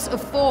hopes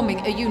of forming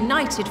a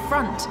united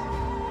front.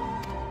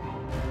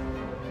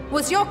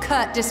 Was your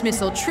curt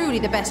dismissal truly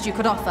the best you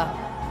could offer?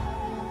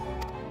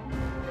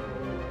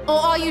 Or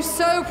are you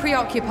so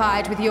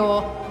preoccupied with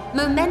your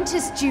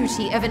momentous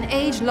duty of an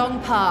age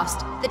long past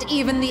that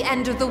even the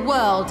end of the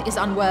world is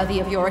unworthy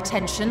of your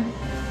attention?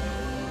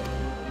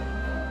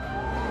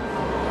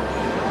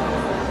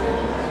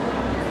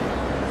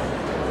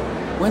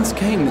 Whence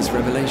came this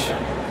revelation?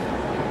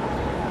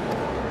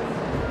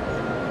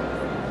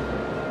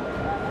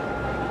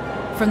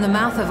 From the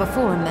mouth of a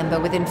Forum member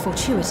within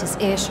fortuitous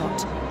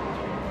earshot.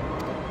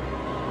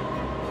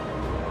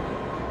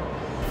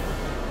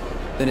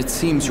 Then it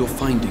seems your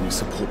findings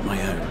support my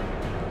own.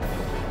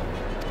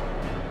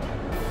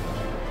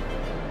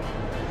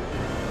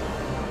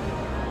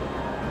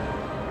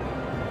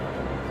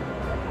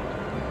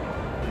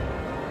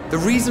 The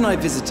reason I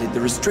visited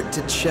the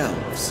restricted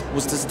shelves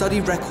was to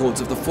study records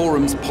of the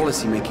Forum's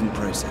policymaking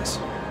process,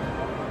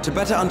 to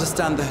better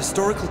understand the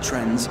historical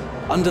trends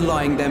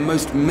underlying their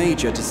most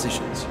major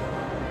decisions.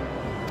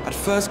 At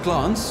first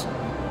glance,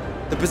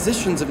 the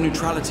positions of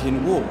neutrality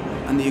in war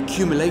and the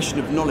accumulation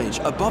of knowledge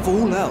above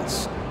all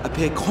else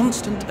appear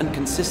constant and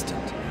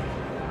consistent,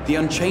 the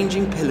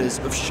unchanging pillars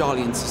of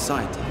Sharlayan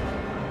society.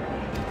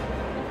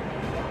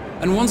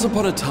 And once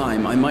upon a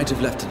time, I might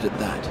have left it at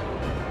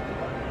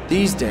that.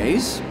 These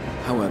days,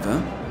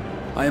 however,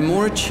 I am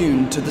more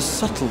attuned to the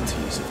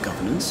subtleties of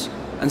governance,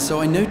 and so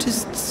I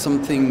noticed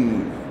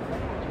something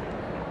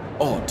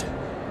odd.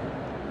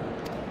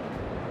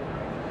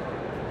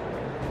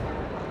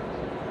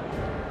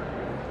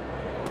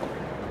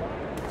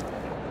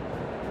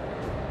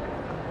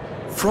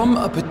 From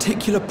a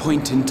particular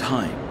point in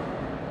time,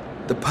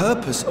 the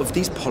purpose of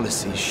these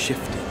policies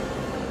shifted.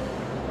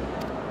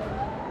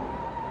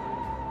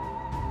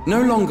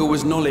 No longer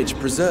was knowledge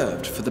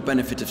preserved for the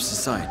benefit of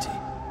society.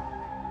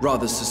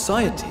 Rather,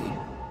 society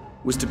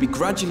was to be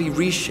gradually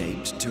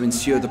reshaped to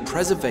ensure the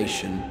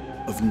preservation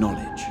of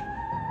knowledge.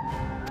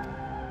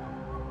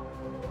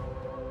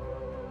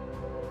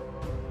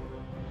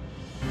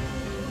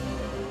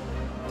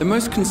 The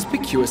most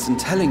conspicuous and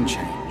telling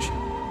change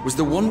was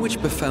the one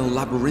which befell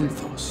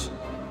Labyrinthos.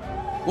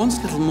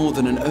 Once little more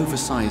than an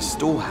oversized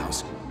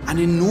storehouse, an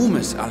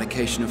enormous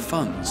allocation of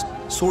funds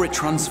saw it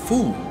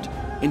transformed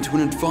into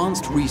an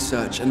advanced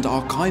research and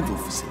archival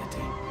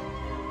facility.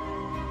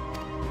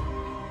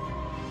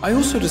 I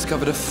also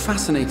discovered a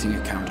fascinating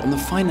account on the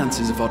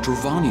finances of our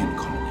Dravanian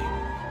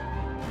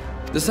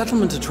colony. The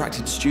settlement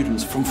attracted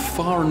students from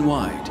far and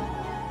wide,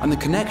 and the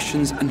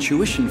connections and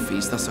tuition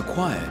fees thus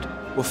acquired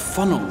were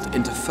funneled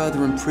into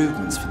further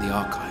improvements for the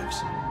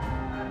archives.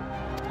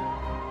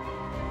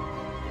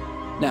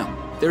 Now,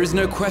 there is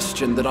no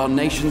question that our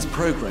nation's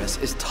progress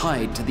is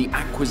tied to the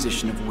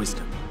acquisition of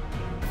wisdom.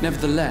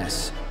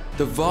 Nevertheless,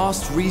 the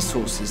vast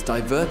resources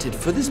diverted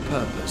for this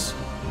purpose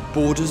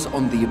borders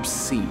on the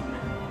obscene.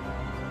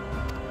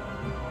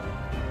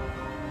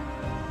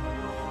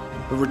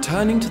 But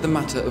returning to the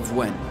matter of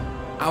when,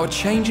 our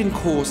change in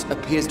course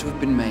appears to have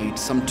been made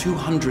some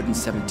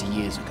 270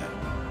 years ago.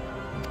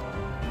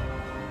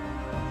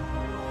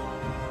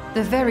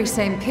 The very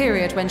same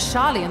period when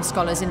Sharlayan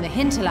scholars in the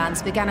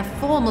hinterlands began a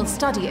formal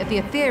study of the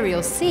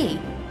ethereal sea.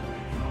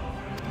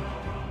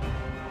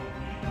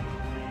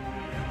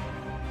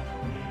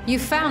 You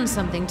found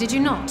something, did you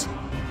not?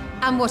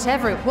 And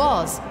whatever it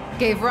was,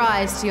 gave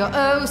rise to your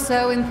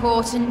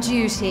oh-so-important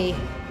duty.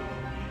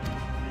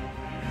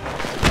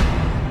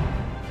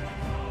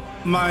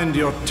 Mind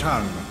your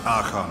tongue,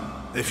 Archon.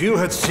 If you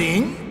had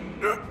seen...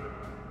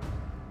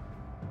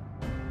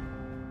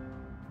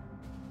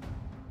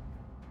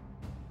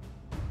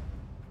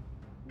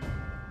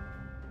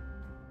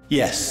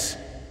 Yes,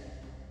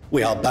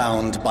 we are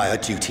bound by a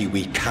duty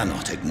we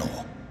cannot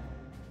ignore.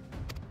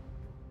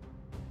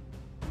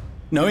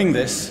 Knowing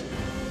this,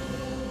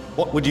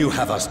 what would you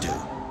have us do?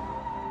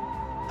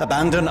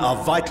 Abandon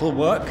our vital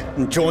work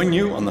and join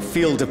you on the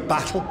field of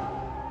battle?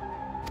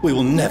 We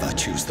will never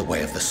choose the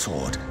way of the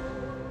sword.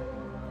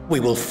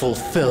 We will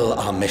fulfill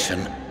our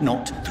mission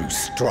not through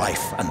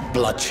strife and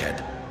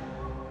bloodshed,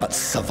 but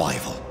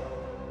survival.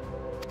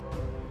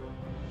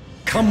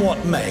 Come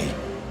what may,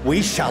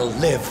 we shall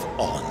live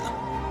on.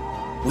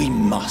 We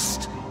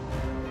must.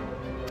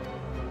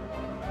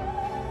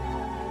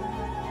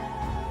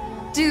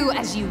 Do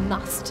as you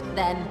must,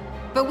 then.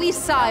 But we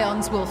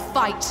Scions will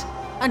fight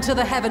until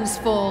the heavens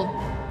fall,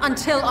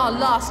 until our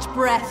last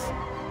breath.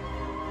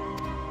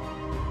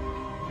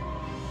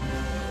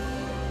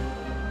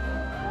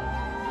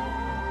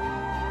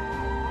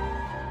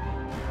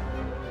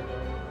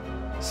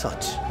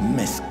 Such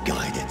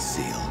misguided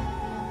zeal.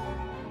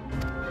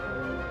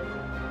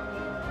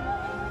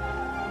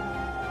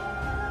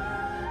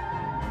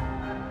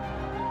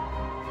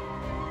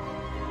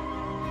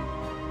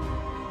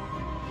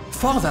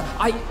 Father,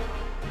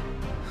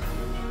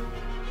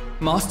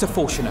 Master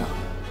Facet,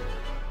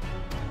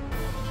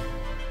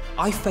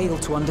 I fail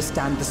to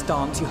understand the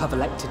stance you have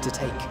elected to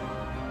take.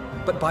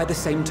 But by the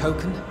same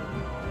token,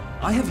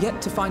 I have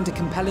yet to find a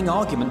compelling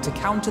argument to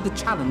counter the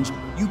challenge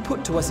you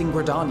put to us in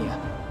Gridania.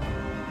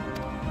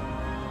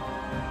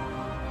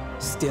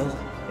 Still,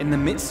 in the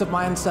midst of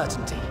my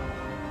uncertainty,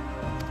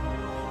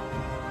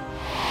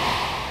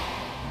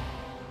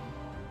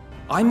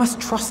 I must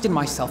trust in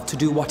myself to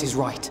do what is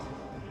right,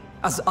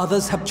 as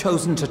others have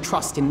chosen to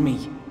trust in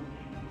me.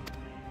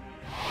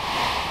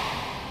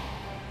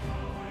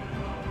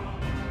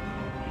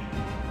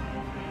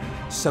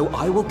 So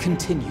I will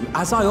continue,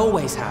 as I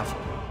always have,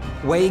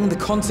 weighing the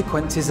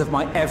consequences of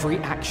my every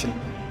action,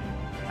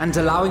 and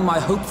allowing my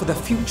hope for the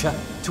future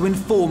to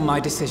inform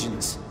my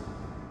decisions.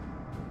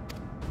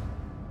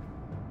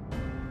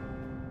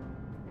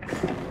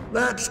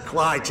 That's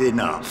quite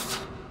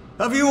enough.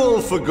 Have you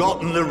all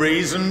forgotten the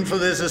reason for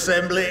this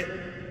assembly?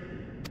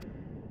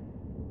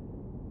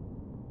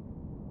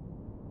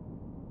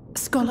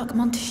 Skolok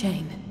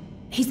Monteshane.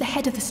 He's the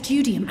head of the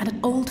Studium and an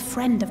old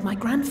friend of my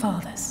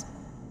grandfather's.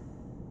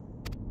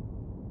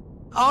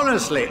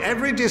 Honestly,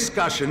 every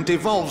discussion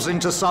devolves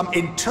into some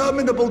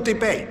interminable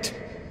debate.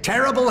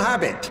 Terrible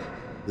habit.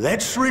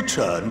 Let's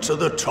return to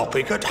the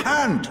topic at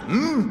hand,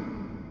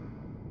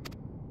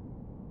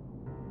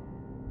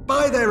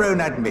 By their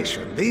own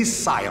admission, these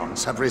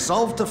Scions have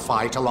resolved to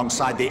fight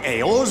alongside the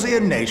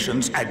Eorzean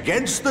nations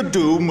against the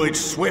doom which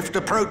swift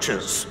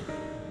approaches.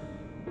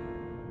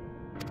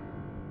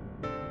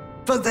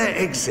 But there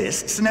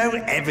exists no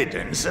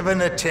evidence of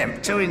an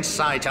attempt to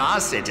incite our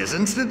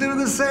citizens to do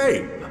the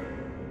same.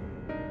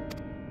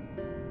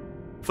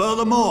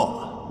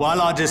 Furthermore, while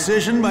our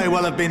decision may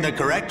well have been the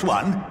correct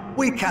one,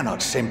 we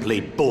cannot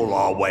simply bull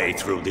our way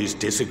through these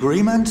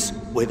disagreements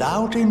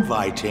without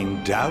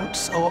inviting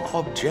doubts or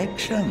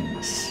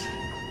objections.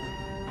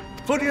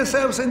 Put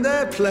yourselves in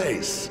their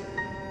place.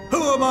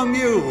 Who among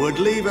you would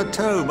leave a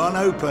tome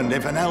unopened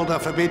if an elder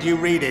forbid you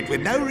read it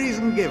with no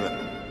reason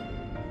given?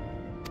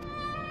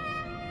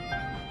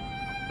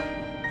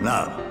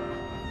 Now,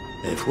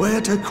 if we're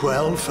to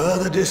quell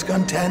further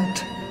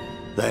discontent,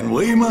 then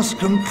we must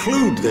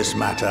conclude this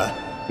matter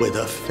with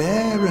a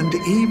fair and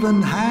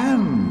even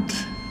hand.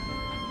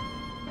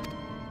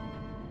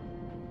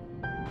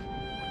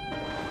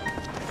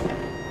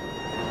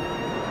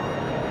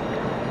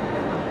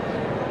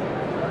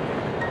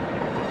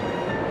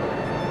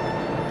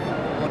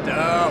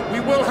 Order! We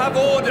will have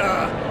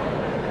order!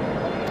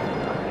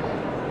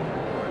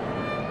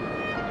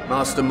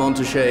 Master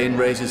Monteshane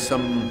raises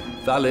some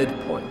valid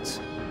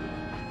points.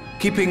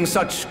 Keeping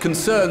such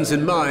concerns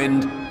in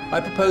mind, I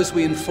propose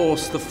we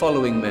enforce the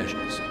following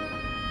measures.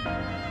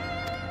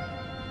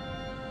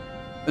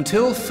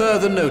 Until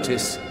further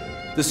notice,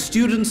 the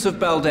students of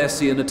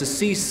Baldesion are to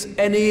cease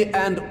any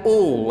and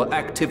all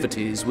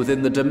activities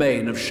within the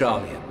domain of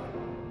Sharlayan.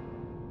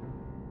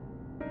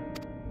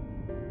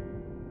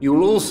 You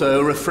will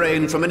also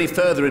refrain from any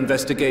further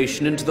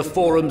investigation into the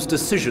Forum's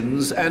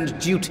decisions and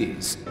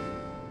duties.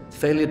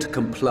 Failure to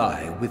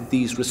comply with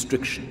these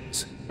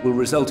restrictions will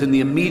result in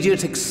the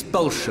immediate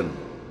expulsion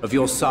of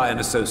your Scion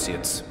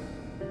associates.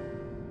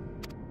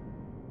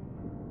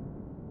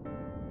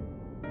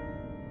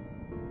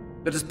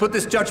 Let us put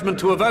this judgment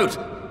to a vote.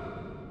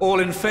 All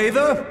in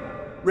favor,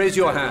 raise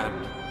your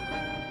hand.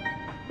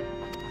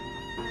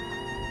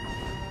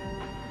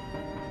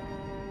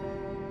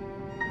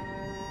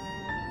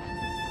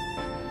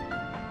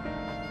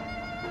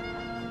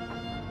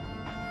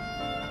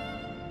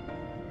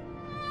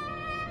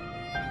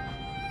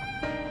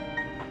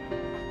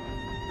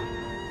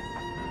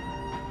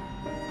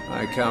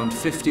 I count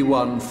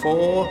 51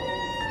 for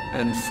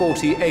and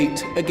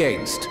 48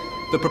 against.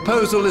 The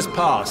proposal is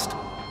passed.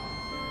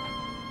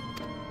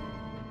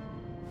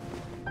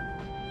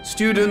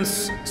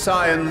 Students,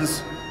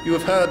 Scions, you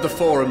have heard the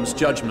Forum's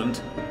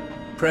judgment.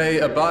 Pray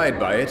abide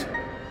by it,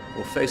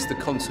 or face the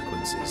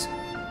consequences.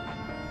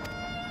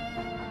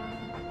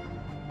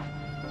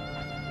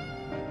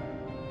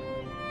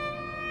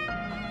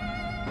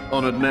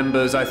 Honored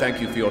members, I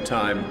thank you for your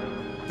time.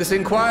 This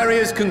inquiry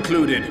is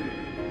concluded.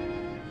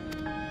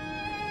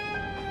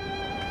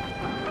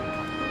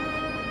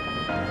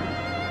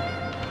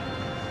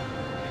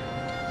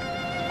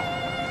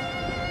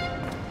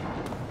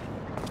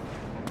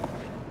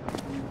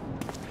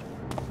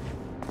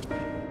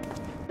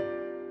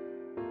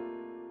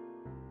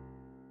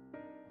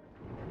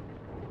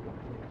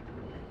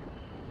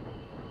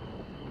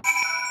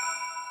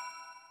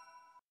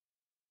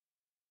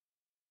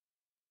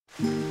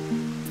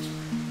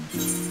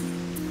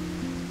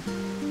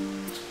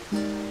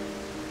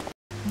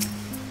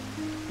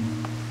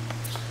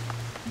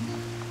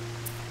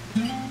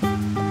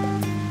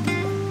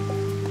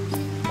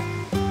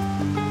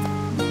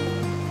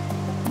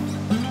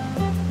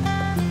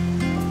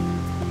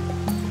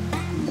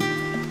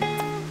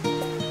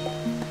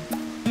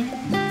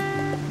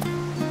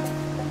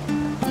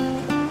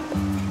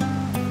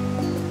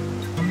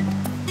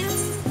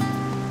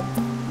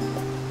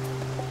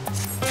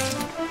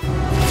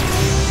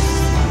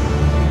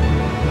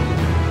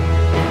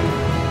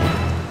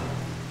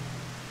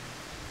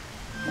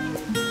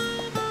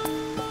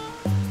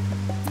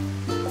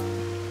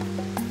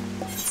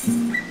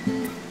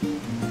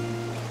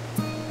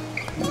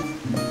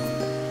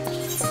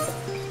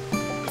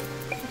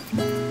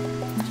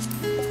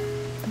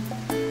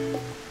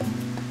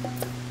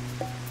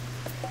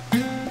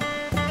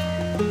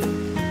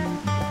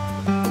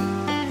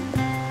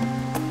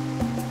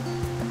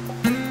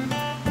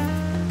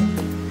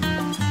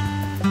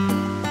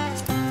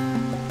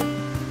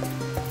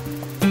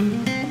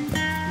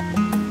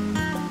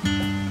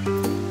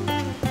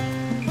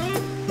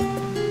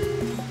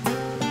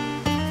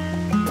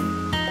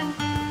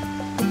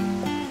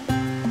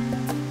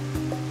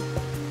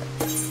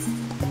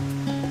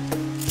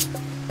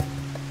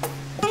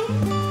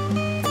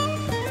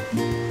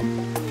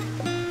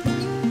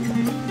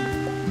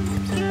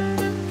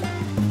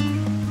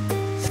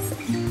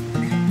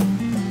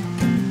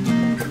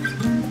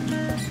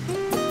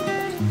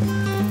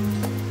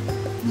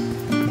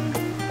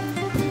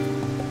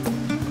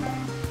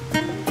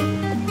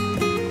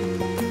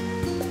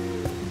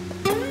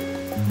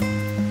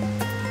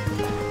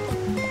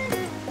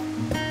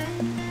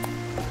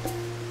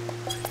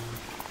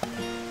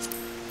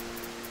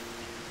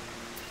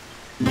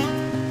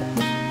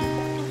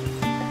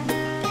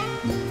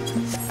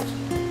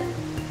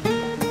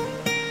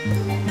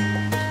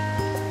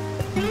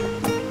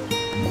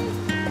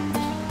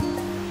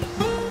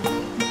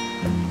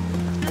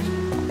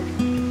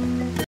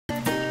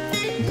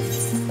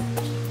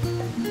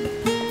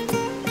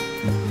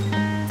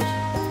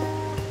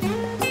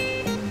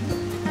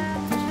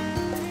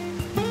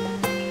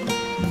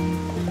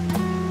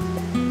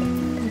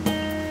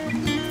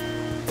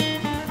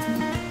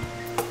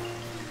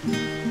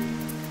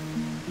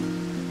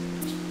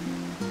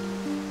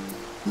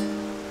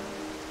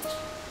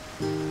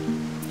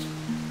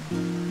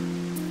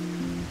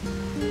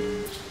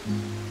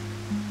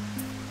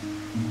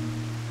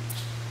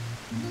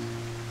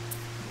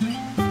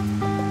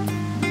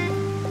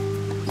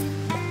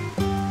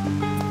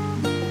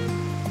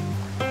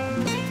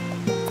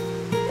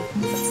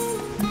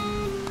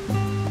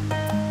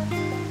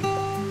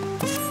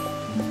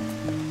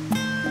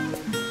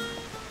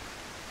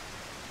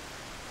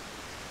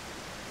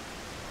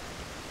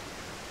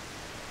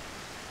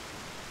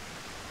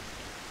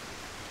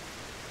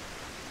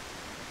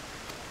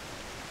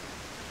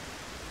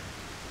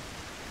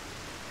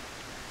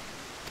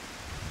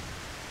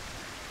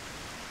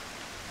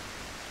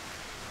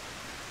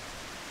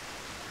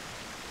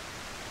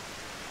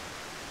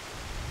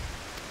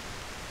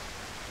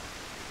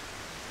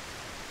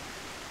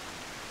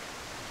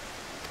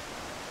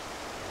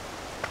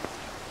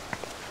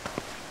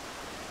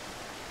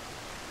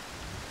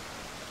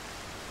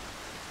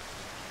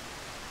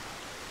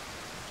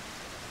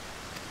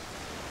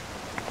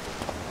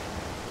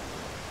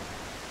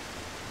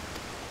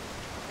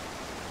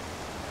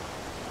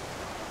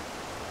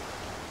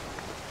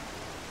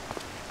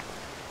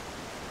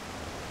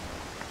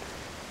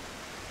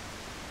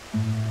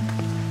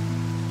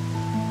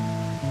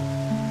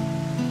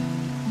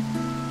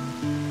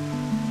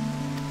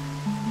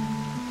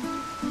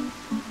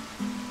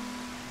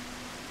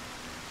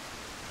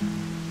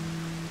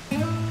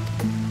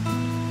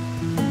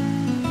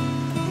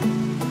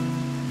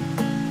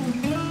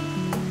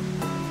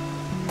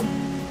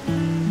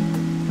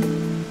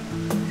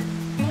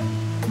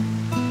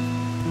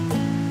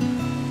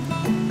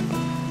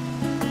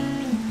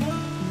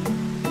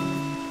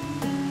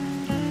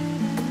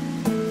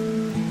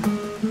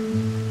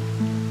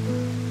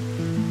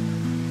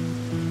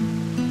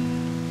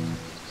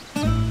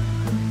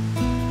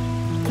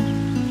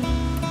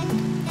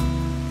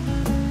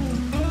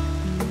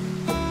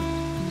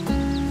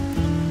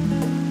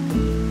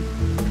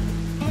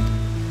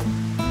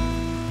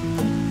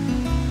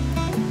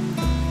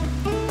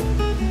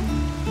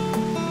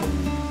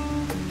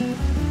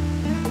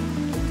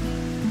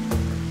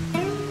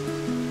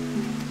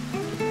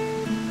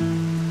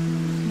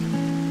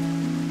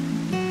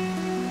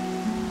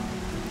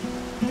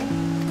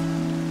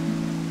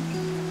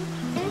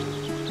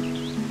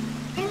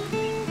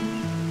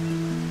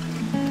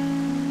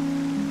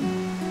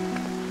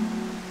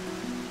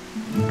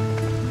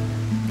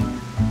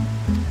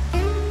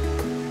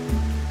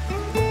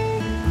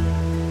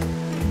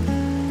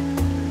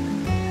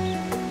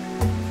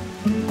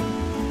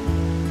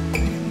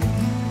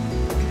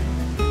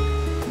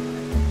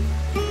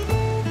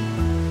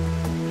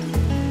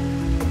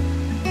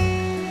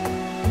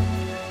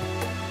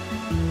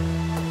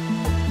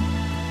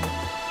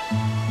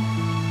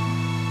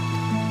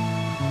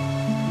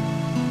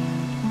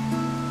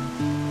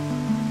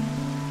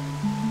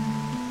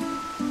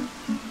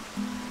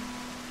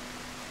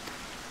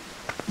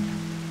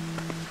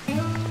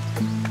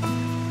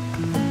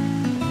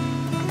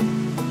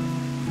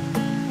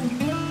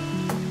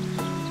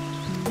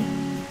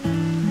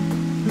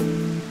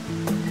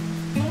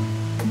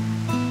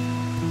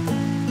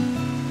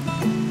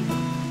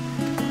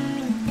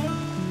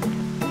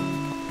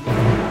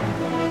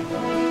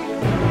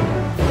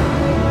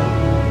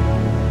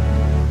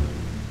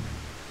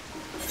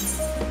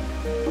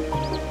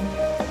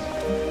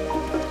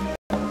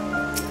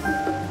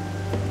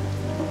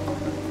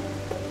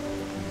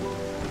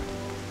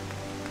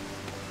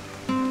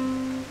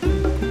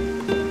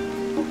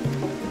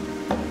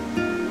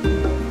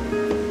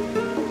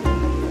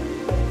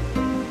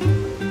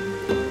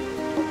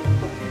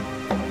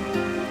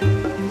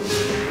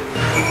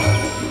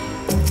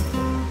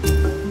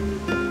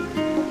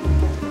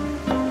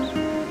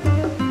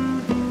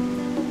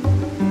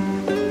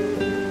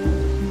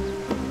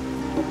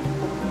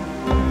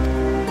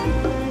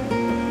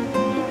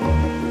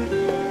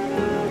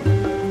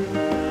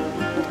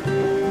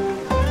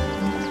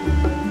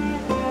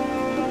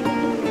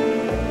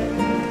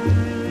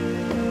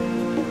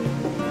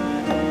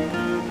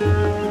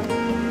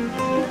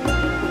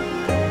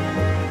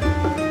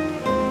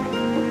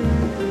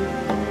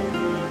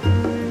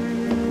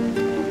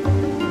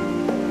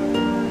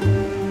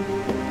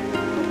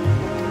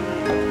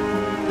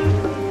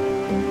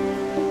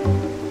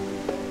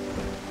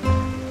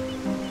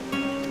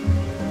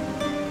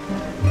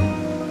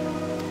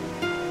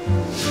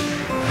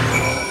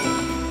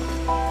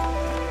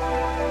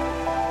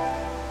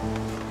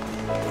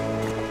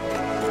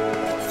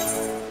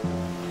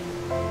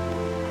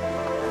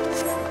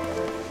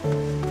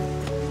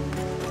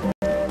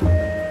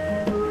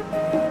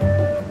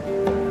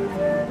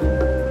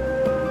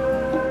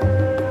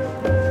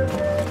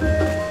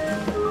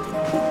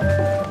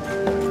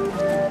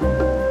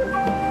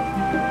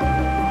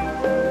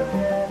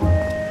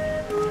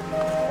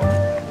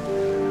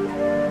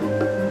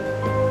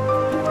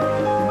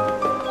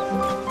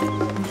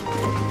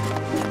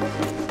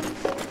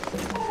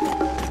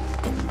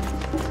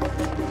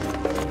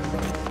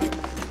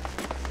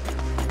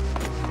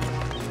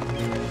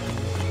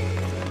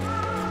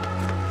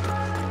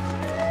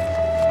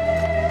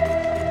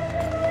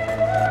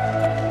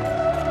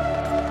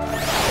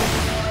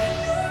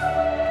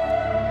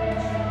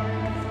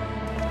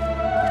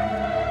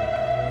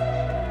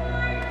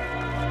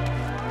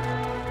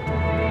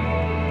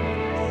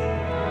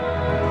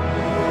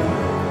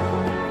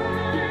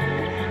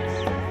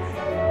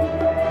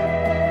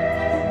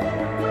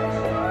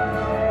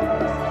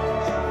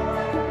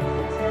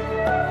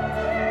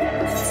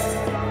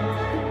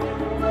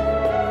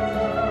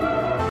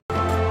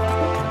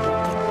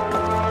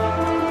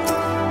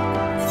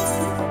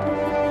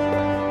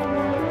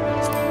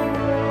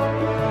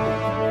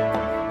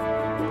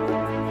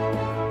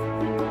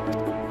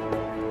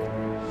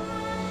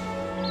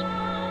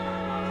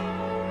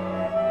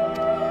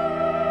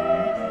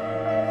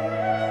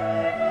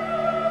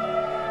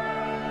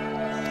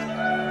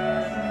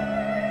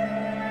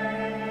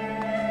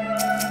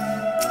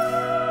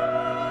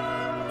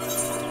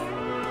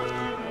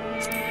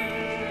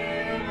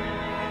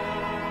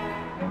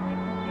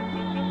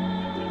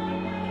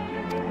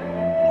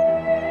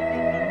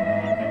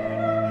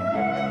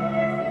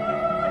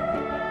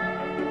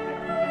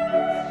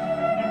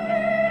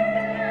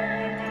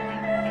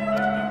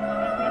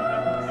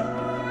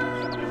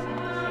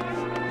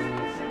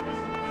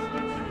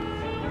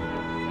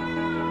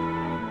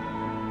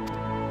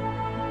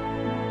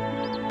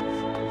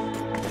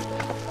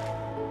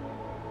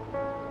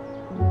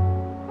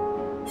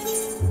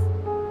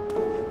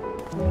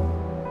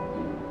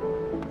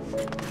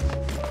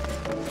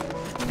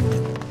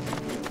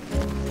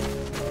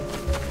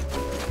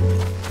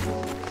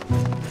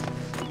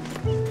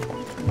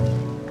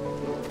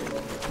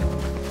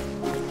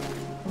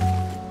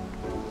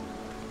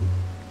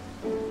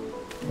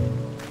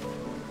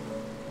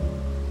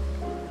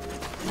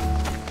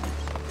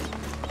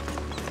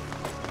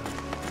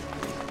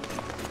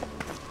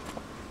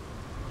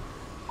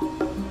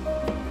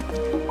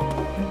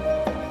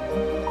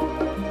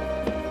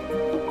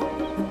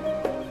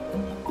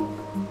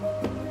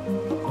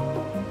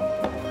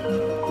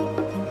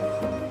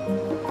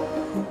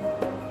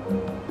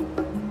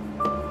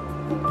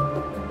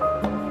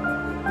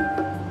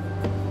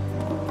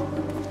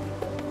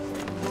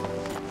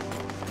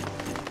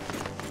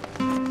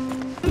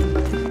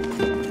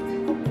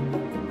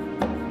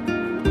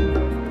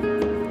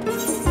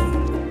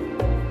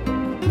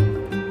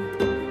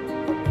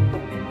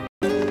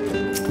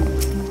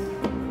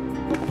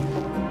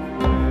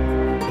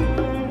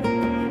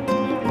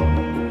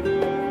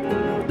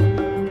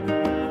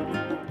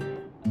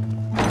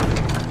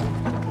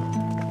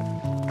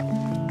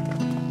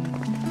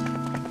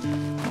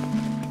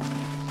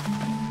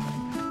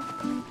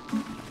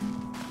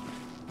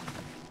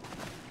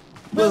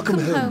 Welcome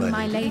home,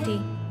 my lady.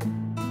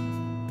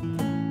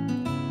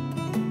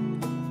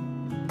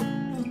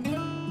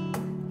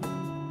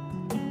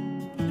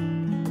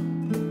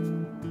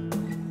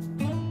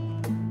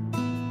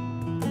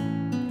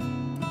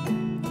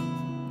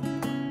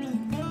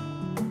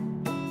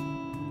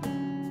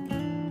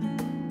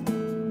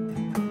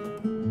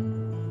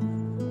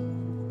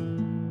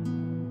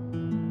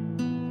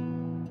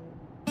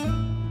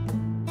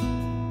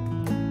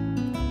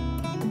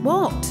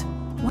 What?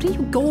 What are you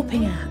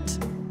gawping at?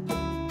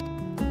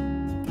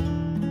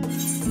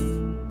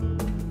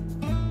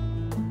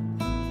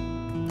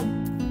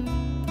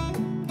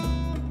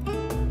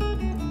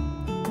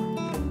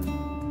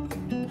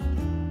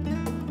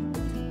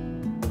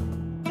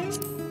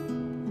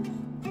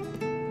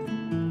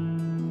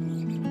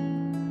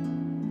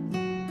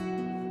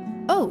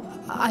 Oh,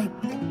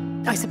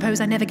 I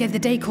suppose I never gave the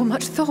decor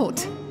much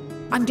thought.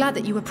 I'm glad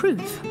that you approve,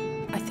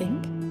 I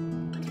think.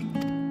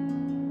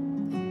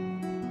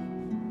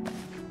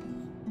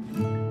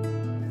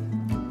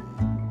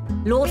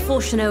 Lord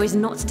Fourcheneau is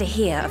not to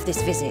hear of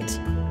this visit.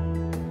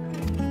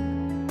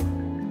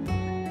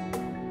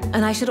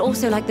 And I should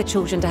also like the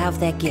children to have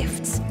their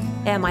gifts,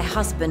 ere my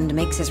husband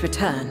makes his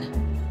return.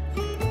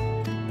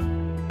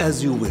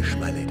 As you wish,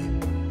 my lady.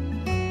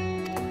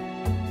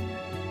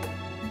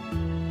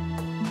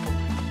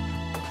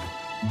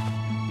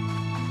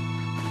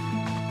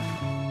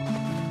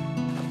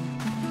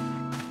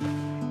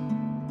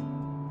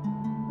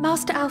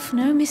 Master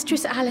Alphinaud,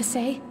 Mistress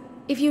Alisaie,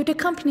 if you would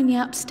accompany me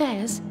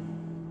upstairs.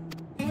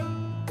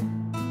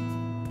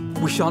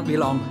 We shan't be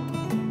long.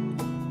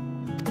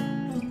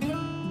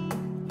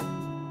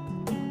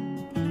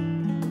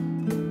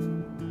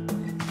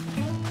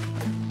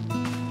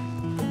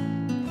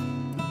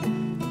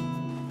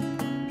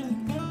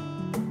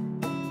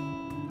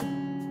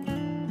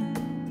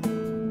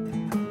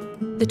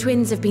 The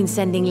twins have been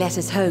sending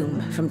letters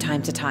home from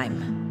time to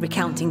time,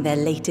 recounting their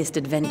latest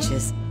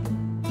adventures.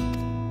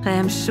 I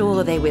am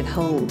sure they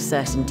withhold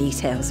certain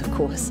details, of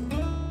course,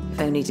 if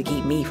only to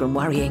keep me from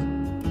worrying.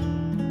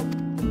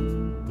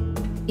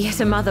 Yet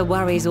a mother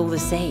worries all the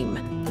same.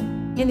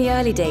 In the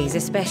early days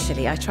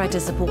especially, I tried to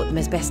support them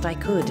as best I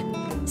could,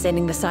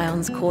 sending the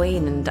Scion's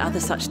coin and other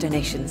such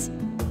donations.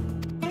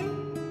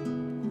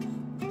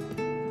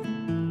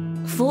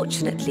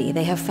 Fortunately,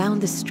 they have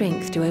found the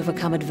strength to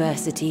overcome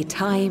adversity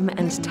time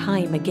and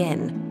time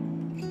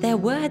again. Their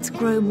words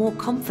grow more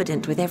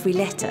confident with every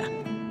letter,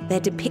 their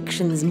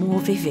depictions more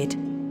vivid.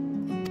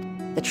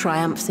 The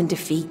triumphs and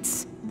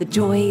defeats, the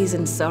joys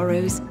and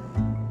sorrows.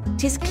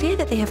 It is clear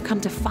that they have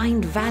come to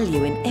find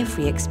value in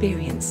every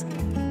experience.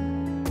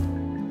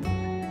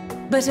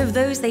 But of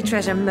those they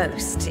treasure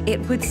most, it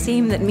would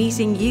seem that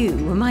meeting you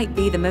might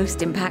be the most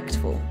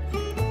impactful.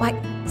 Why,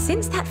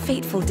 since that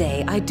fateful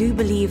day, I do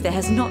believe there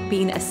has not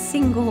been a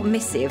single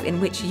missive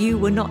in which you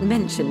were not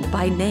mentioned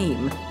by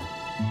name.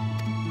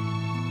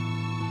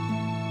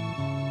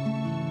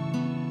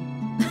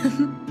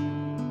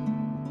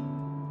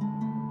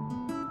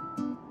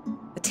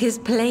 It is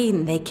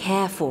plain they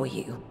care for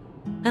you.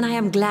 And I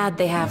am glad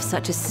they have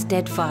such a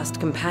steadfast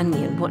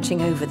companion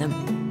watching over them.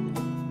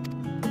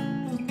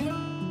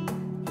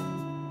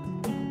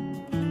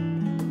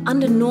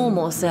 Under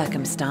normal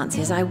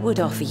circumstances, I would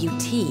offer you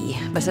tea,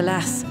 but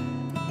alas,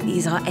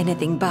 these are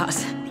anything but.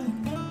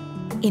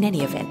 In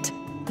any event,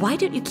 why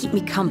don't you keep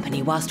me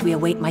company whilst we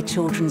await my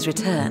children's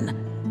return?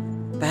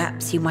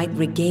 Perhaps you might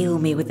regale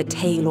me with a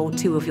tale or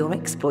two of your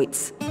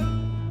exploits.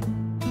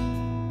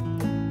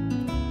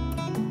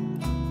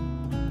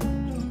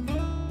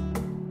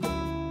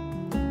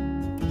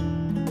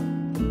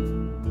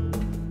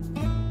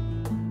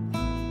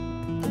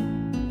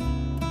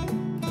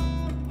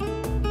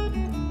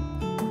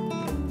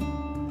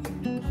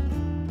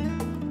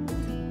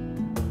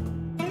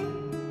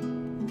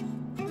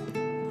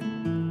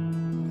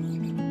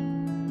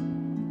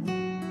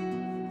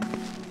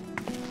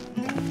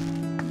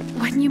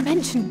 When you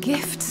mentioned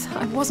gifts,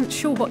 I wasn't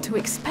sure what to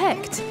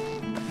expect.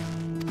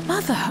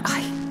 Mother,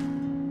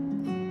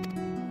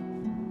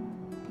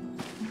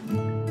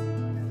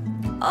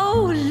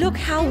 Oh, look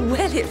how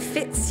well it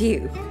fits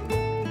you.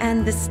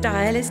 And the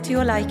style is to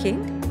your liking?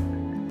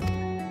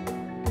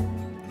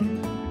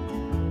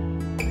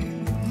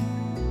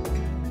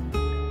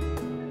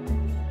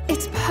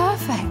 It's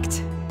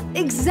perfect.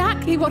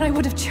 Exactly what I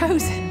would have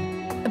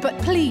chosen. But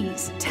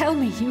please, tell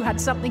me you had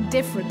something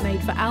different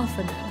made for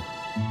Alphinaud.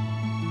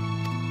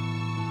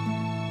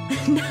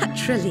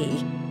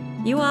 Naturally.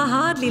 You are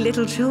hardly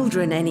little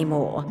children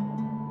anymore.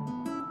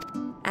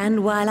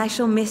 And while I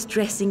shall miss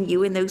dressing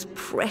you in those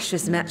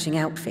precious matching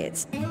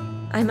outfits,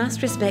 I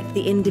must respect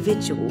the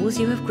individuals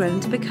you have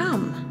grown to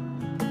become.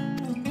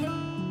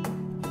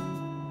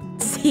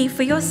 See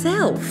for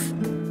yourself.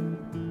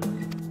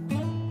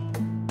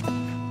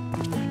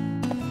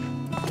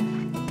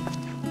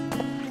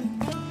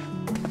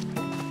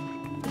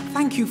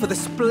 Thank you for the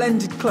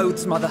splendid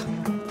clothes, Mother.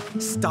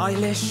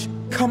 Stylish,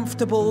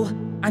 comfortable,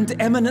 and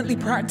eminently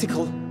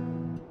practical.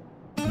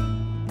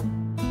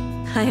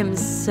 I am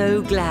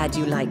so glad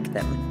you like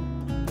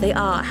them. They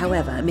are,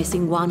 however,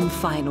 missing one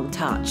final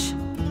touch.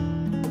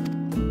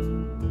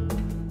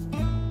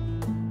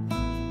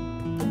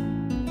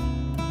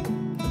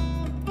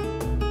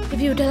 If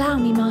you would allow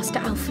me, Master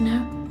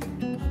Alphinaud.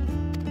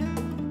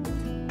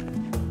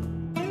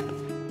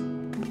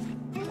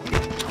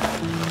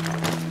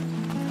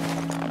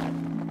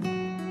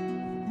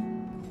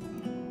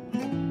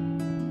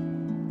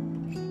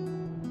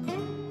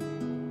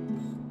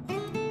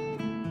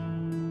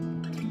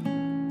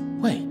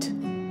 Wait.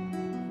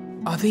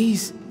 Are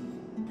these...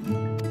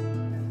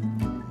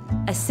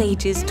 A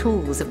sage's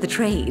tools of the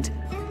trade.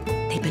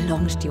 They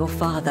belonged to your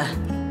father.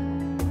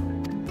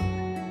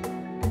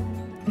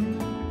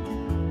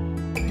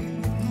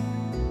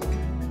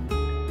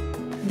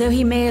 Though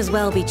he may as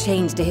well be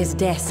chained to his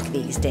desk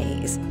these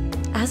days,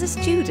 as a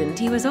student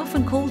he was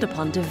often called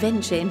upon to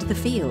venture into the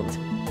field.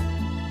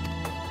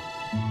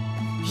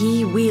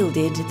 He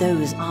wielded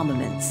those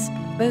armaments,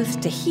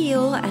 both to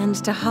heal and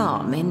to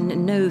harm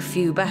in no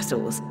few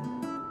battles.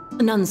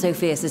 None so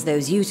fierce as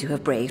those you two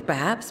have braved,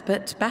 perhaps,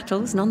 but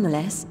battles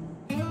nonetheless.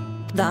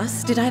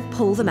 Thus did I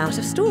pull them out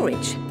of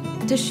storage,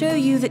 to show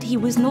you that he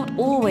was not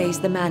always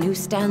the man who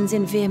stands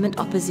in vehement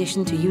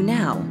opposition to you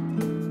now.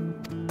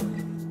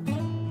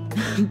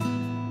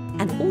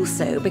 And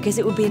also because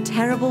it would be a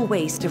terrible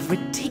waste of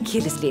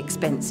ridiculously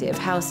expensive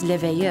House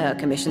Leveilleur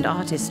commissioned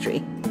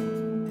artistry.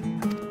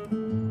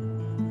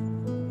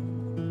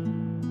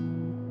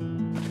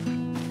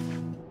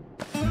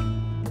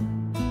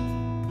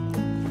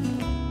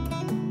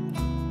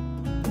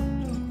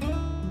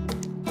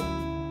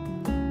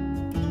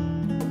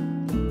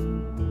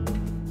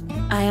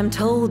 I am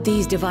told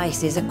these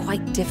devices are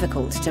quite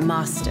difficult to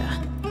master,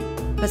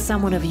 but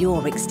someone of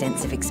your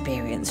extensive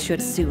experience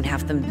should soon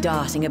have them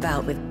darting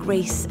about with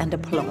grace and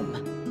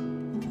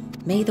aplomb.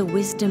 May the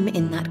wisdom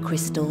in that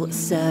crystal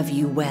serve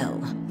you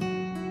well.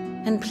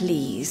 And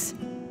please,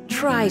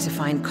 try to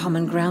find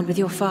common ground with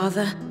your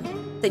father,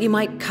 that you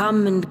might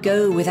come and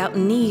go without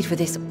need for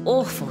this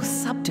awful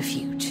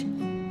subterfuge.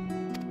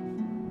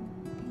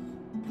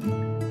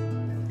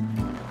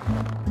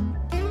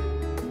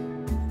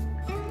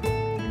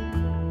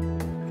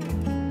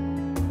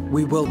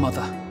 We will,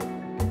 Mother.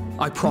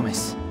 I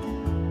promise.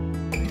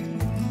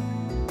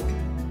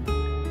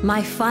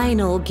 My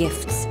final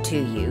gifts to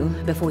you,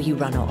 before you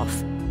run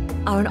off,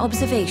 are an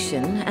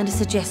observation and a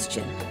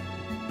suggestion.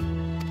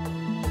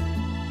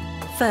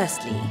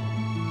 Firstly,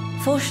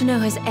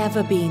 Alphinaud has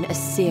ever been a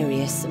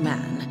serious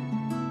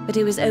man, but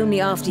it was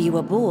only after you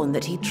were born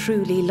that he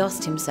truly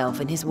lost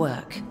himself in his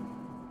work.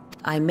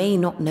 I may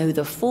not know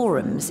the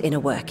Forum's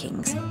inner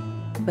workings,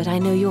 but I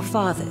know your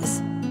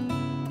father's.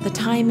 The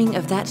timing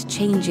of that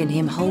change in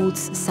him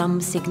holds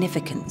some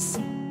significance.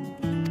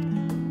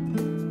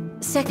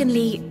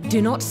 Secondly,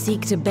 do not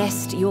seek to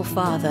best your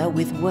father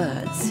with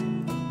words.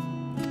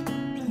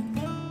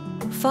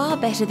 Far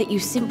better that you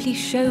simply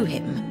show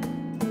him.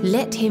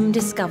 Let him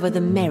discover the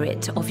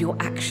merit of your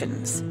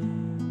actions,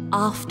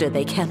 after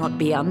they cannot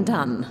be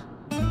undone.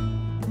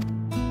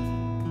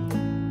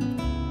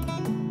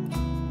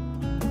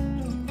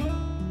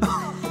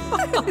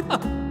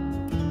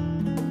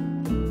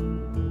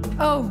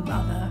 Oh,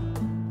 Mother.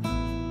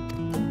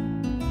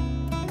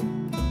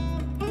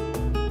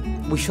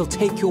 We shall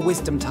take your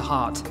wisdom to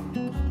heart.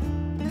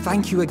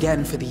 Thank you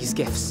again for these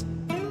gifts,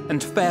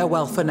 and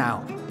farewell for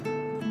now.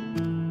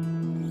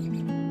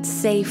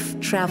 Safe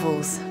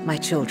travels, my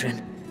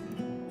children.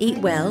 Eat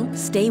well,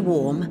 stay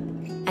warm,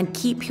 and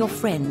keep your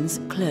friends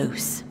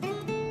close.